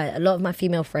it. So like a lot of my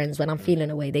female friends, when I'm feeling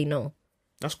away, they know.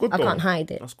 That's good. I Though. can't hide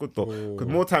it. That's good though. Because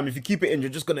more time, if you keep it in, you're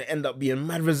just gonna end up being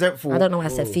mad resentful. I don't know why I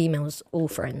said females, all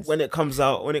friends. When it comes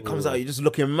out, you're just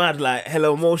looking mad, like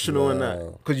hella emotional and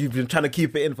that, because you've been trying to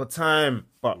keep it in for time.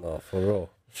 But No, for real.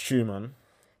 it's true, man.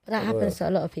 But that happens to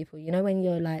a lot of people. You know when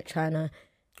you're like trying to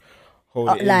Hold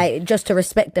it in. like just to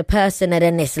respect the person, and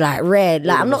then it's like red.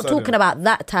 Like All I'm of a not sudden. talking about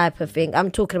that type of thing.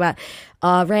 I'm talking about,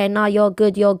 red, nah, you're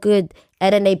good,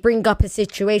 and then they bring up a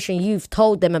situation you've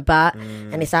told them about,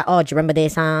 and it's like, oh, do you remember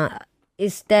this?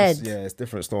 It's dead. It's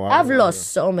different story. I've lost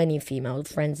so many female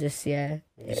friends this year,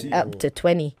 see- up to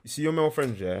 20. You see your male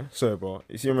friends, yeah? Sorry, bro.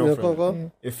 You see your male Yeah, friends. go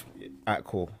on. If alright,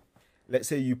 cool. Let's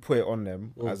say you put it on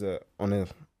them as a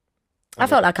I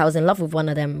felt like I was in love with one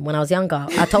of them when I was younger.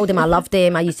 I told him I loved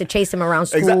him. I used to chase him around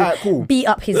school, Exactly, cool. beat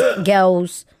up his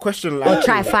girls, question or like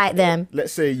try fight them.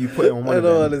 let's say you put it on one I of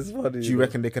know them. it's funny. Do you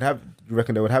reckon they could have? Do you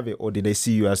reckon they would have it, or did they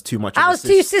see you as too much? I of a was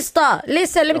sis? too sister.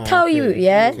 Listen, let me tell you, okay,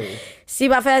 yeah. okay. See,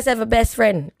 my first ever best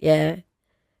friend, yeah.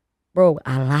 Bro,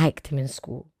 I liked him in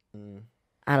school.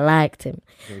 I liked him.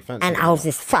 Yeah, you fancy And it. I was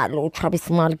this fat little chubby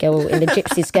smart girl in the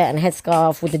gypsy skirt and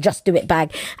headscarf with the Just Do It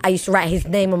bag. I used to write his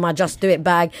name on my Just Do It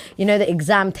bag. You know, the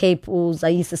exam tables, I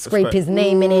used to scrape his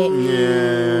name in it.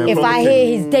 Yeah. If I hear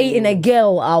he's dating a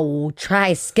girl, I will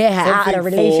try scare her out of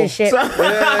the Something for- relationship.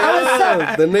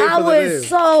 The name I for the was name.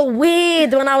 so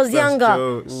weird when I was younger.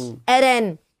 Jokes. And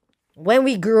then when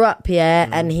we grew up, yeah,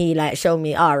 and he like showed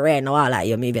me, oh, Ren, oh, like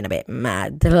you're moving a bit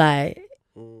mad. Like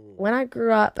when I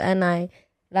grew up and I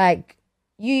like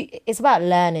it's about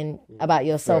learning about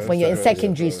yourself when you're in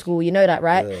secondary school, you know that,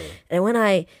 right? Yeah. And when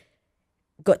I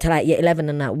got to like year 11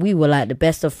 and that, we were like the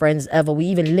best of friends ever. We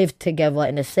even lived together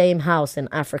in the same house in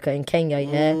Africa, in Kenya,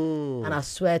 yeah. And I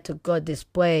swear to God, this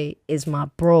boy is my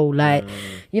bro. Like,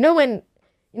 you know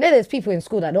there's people in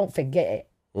school that don't forget it.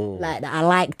 Like that I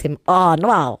liked him. Oh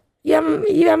no,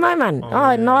 you're my man.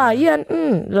 Oh no, you're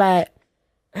like,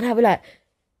 and I'll be like,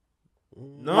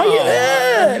 No. like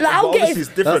I'll But get obviously it. it's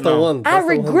different That's the now. one. I That's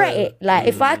the one regret that- it. Like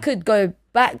if I could go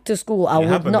back to school, I would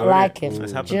happened not though, like innit? him.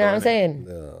 It's Do happened you know what though, I'm innit?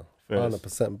 saying? Yeah,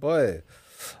 100%. Boy,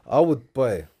 I would,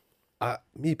 boy.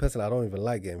 Me personally, I don't even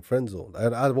like getting friend zoned.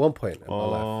 At one point in my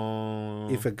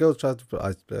life, if a girl tries to,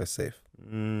 I'd be safe.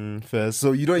 Fair.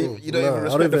 So you don't even No, I don't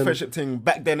respect the even- friendship thing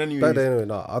back then anyway. But anyway,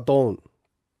 no, I don't.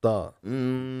 Nah.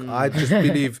 I just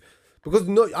believe because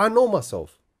I know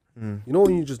myself. You know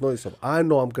when you just know yourself. I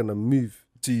know I'm gonna move.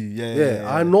 To you,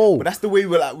 Yeah, I know. But that's the way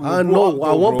we're like. I know.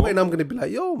 At one point, I'm gonna be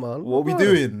like, "Yo, man, what we right?"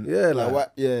 doing? Yeah, like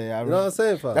what? Yeah. You know what I'm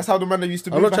saying, fam? That's how the man that used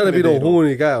to. I'm move not back trying to in be the no day, though.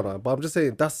 horny guy or that, but I'm just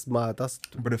saying that's. But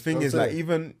the thing I'm is, like, saying.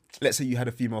 even let's say you had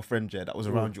a female friend, yeah, that was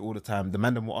around you all the time. The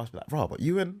man then will ask, like, "Bro, but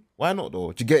you and why not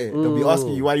though? Do you get it? They'll be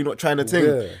asking you why you're not trying to think."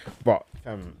 Yeah. But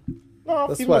no,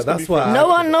 That's females why- can that's be why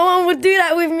friends. No one would do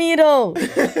that with me though.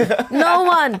 No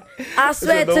one. I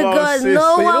swear no to one, God, sis.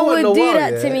 no But you know one what, would no do one,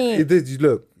 that yeah? to me. It did. You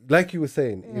look like you were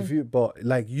saying. If you, but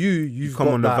like you've come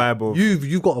got on the that, vibe of-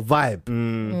 you've got a vibe. Do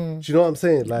you know what I'm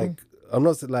saying? Like I'm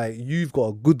not saying like you've got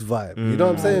a good vibe. You know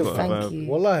what I'm saying? got a fam? Thank you.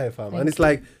 Wallahi, fam. Thank And it's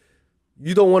like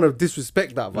you don't want to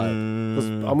disrespect that vibe because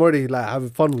I'm already like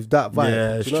having fun with that vibe.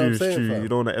 Yeah, Do it's you know true. what I'm It's saying, true. fam? You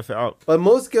don't want to f it up. But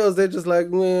most girls, they're just like,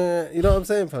 meh, you know what I'm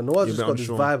saying, fam? No one's You're just a got bit this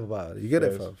unsure. vibe about it. You get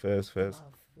it, fam? First.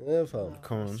 Yeah, fam.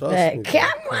 Come on. Trust Like, me,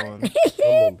 come fam. on. Come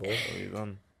on, bro.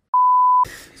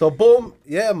 So boom,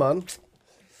 yeah, man.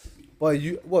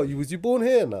 Boy, was you born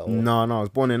here now? No, I was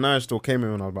born in Nigeria. Still came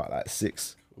here when I was about like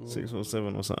 6 or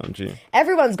 7 or something. G.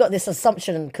 Everyone's got this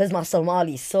assumption because my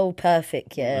Somali's so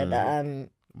perfect, yeah. That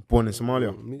Born in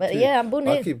Somalia. Me but too. yeah, I'm born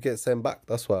I here. keep getting sent back.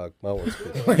 That's why my one's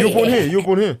good. You were born here. You were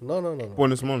born here. No.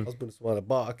 Born in I Somalia. was born in Somalia,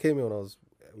 but I came here when I was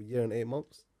a year and 8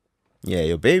 months. Yeah,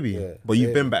 your baby. Yeah, But you've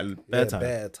baby. been back Yeah,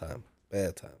 bare time.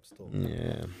 bad time still.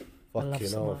 Yeah. Fucking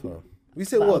hell, Somalia. fam. We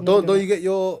say But what? I'm not Don't you get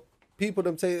your people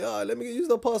them say, let me use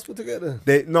the passport together.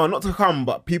 They not to come,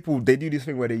 but people they do this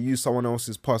thing where they use someone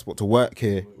else's passport to work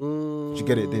here. Do you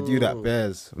get it? They do that.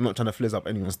 Bears. I'm not trying to fliz up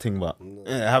anyone's thing, but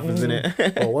yeah, it happens,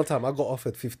 innit? Oh, one time I got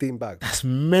offered 15 bags. That's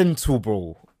mental,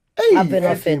 bro. Hey, I've been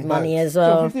offered money as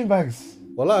well. 15 bags.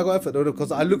 Well, I got offered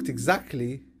because I looked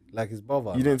exactly like his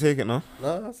brother. You didn't take it, no?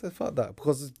 No, I said fuck that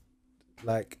because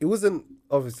like it wasn't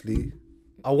obviously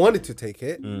I wanted to take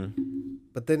it,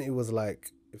 but then it was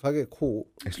like if I get caught,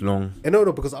 It's long. and no,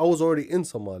 because I was already in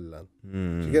Somaliland.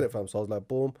 Do you get it, fam? So I was like,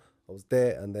 boom, I was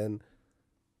there, and then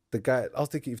the guy, I was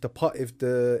thinking if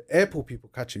the airport people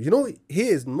catch you,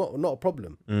 here is not a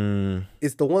problem.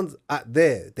 It's the ones at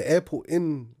the airport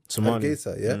in Somali.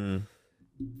 Hargeisa, yeah.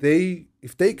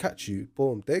 If they catch you,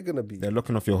 boom, they're gonna be. They're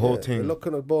looking off your whole They're thing.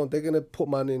 looking at boom. They're gonna put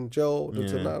man in jail.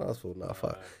 This and that. I thought, nah,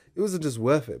 fuck. It wasn't just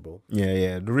worth it, bro.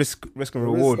 Yeah. The risk and It's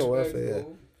reward. not worth it.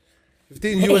 Yeah.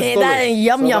 $15 US. That ain't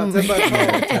yum yum. So,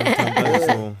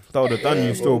 So that would have done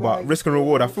you still, but risk and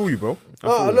reward, I feel you, bro.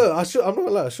 oh, look, I'm not gonna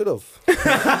lie, I should have.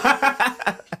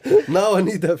 Now I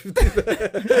need that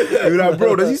 15. You're like,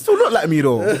 bro, does he still look like me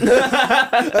though?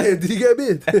 Hey, did you get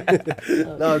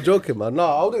bid? No, I'm joking, man. No,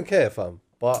 I wouldn't care, fam.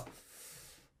 But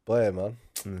Boy, man.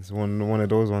 It's one of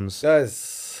those ones.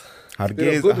 Guys.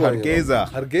 Been a good one, you know. Hargeysa.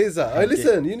 Hargeysa. Hey,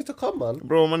 listen, you need to come, man.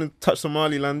 Bro, man, touch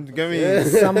Somaliland. You get me?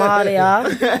 Somalia.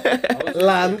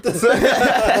 Land.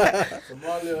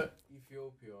 Somalia,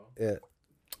 Ethiopia. Yeah.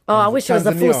 Oh, I wish it was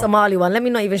a full Tanzania. Somali one. Let me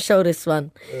not even show this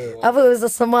one. I thought it was a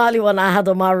Somali one I had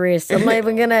on my wrist. I'm not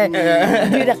even gonna do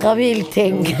the Qabil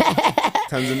thing.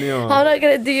 Tanzania. I'm not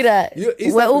gonna do that.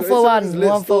 East We're all Africa- for East Africa is one. lit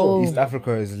One for still. all. East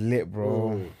Africa is lit,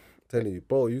 bro. Telling you,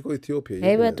 bro, you go Ethiopia.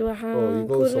 Hey, you're where gonna- do I bro, you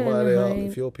go have- Somalia,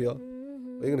 Ethiopia.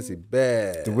 You're gonna see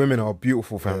bad. The women are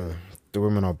beautiful, fam. The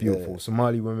women are beautiful.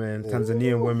 Somali women,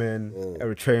 Tanzanian women,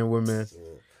 Eritrean women,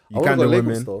 wanna go Ugandan Lagos,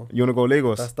 women. though. You wanna go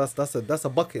Lagos? That's a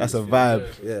bucket. That's a list. vibe.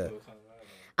 Yeah.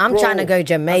 I'm trying to go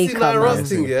Jamaica, I see Nine man.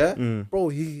 Rusting, yeah, bro.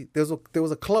 There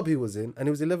was a club he was in, and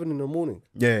it was 11 in the morning,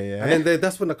 Yeah, yeah. and then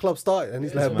that's when the club started, and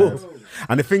he's like, bro,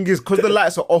 And the thing is, because the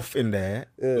lights are off in there,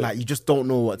 like you just don't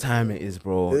know what time it is,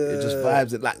 bro. It just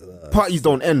vibes. It like parties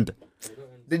don't end.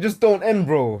 They just don't end,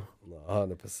 bro.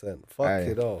 100%. Fuck Aye.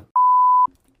 it all.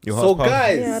 Your So heart's pumped.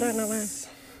 guys, Yeah, I don't know, man.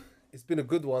 it's been a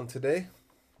good one today.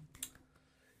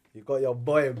 You got your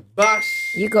boy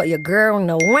Bash, You got your girl in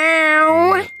the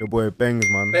wow. Your boy bangs,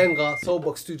 man. Benga,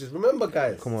 Soulbox Studios. Remember,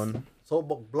 guys, Come on.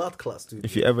 Soulbox Blood Clot Studios.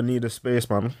 If you ever need a space,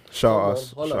 man, shout Come on,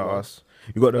 us. holla, Shout man. us.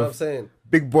 You got You know what I'm the saying?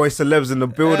 big boy celebs in the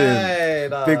building. Hey,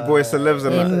 nah. Big boy celebs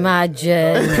in that.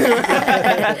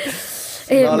 Imagine.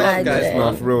 I love guys, Imagine.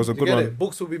 Nah, for real, it's a You good get one. it?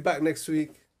 Books will be back next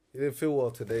week. You didn't feel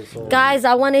well today, so Guys,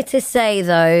 I wanted to say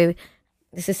though,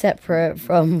 this is separate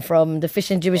from the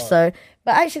Fish and Jewish show,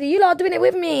 but actually you lot are doing it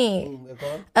with me.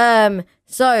 Go on.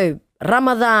 So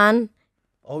Ramadan,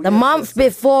 Oh, the yes, month yes,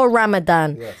 yes. before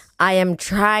Ramadan, Yes. I am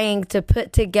trying to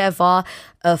put together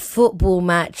a football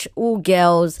match, all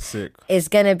girls. Sick. It's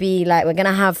gonna be like we're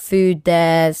gonna have food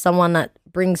there, someone that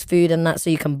brings food and that, so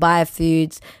you can buy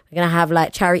foods. We're gonna have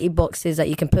like charity boxes that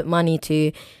you can put money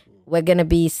to. We're gonna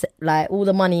be like all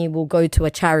the money will go to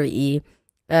a charity.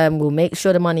 We'll make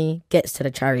sure the money gets to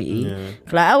the charity.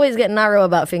 Like I always get narrow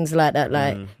about things like that.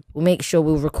 Like we'll make sure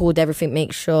we'll record everything.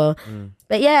 Make sure.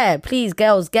 But yeah, please,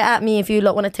 girls, get at me if you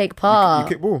lot want to take You part.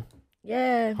 kick ball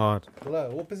Yeah. hard. Like,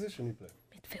 what position you play?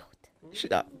 Midfield.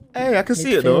 Shit, hey, I can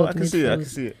see it though. I Midfield, can see it. I can midfield.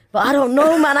 see it. But I don't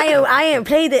know, man. I ain't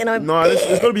played it in a. No,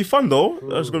 it's gonna be fun though.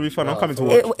 It's gonna be fun. I'm coming to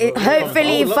watch.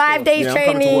 Hopefully, I would love 5 to. days Yeah, I'm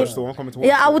coming to training. watch though. I'm coming to watch.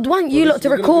 Yeah, I would want you lot to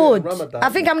We're gonna do it in record. Ramadan. I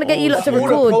think I'm gonna get you lot to All the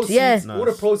record. proceeds- Yeah, All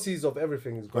the proceeds of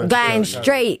everything is going going to charity.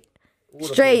 straight All the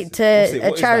to proceeds.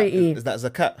 a charity. Is that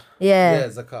zakat? Yeah. Yeah,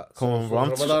 zakat. Come on, for bro.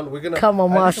 Ramadan, we're gonna. Come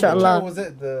on, I think what mashallah. channel was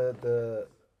it the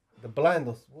blind?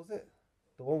 Or, was it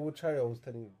the one with charity? I was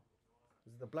telling you.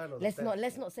 Was it the blind or the Let's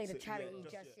deaf? not say the charity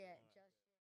just yet.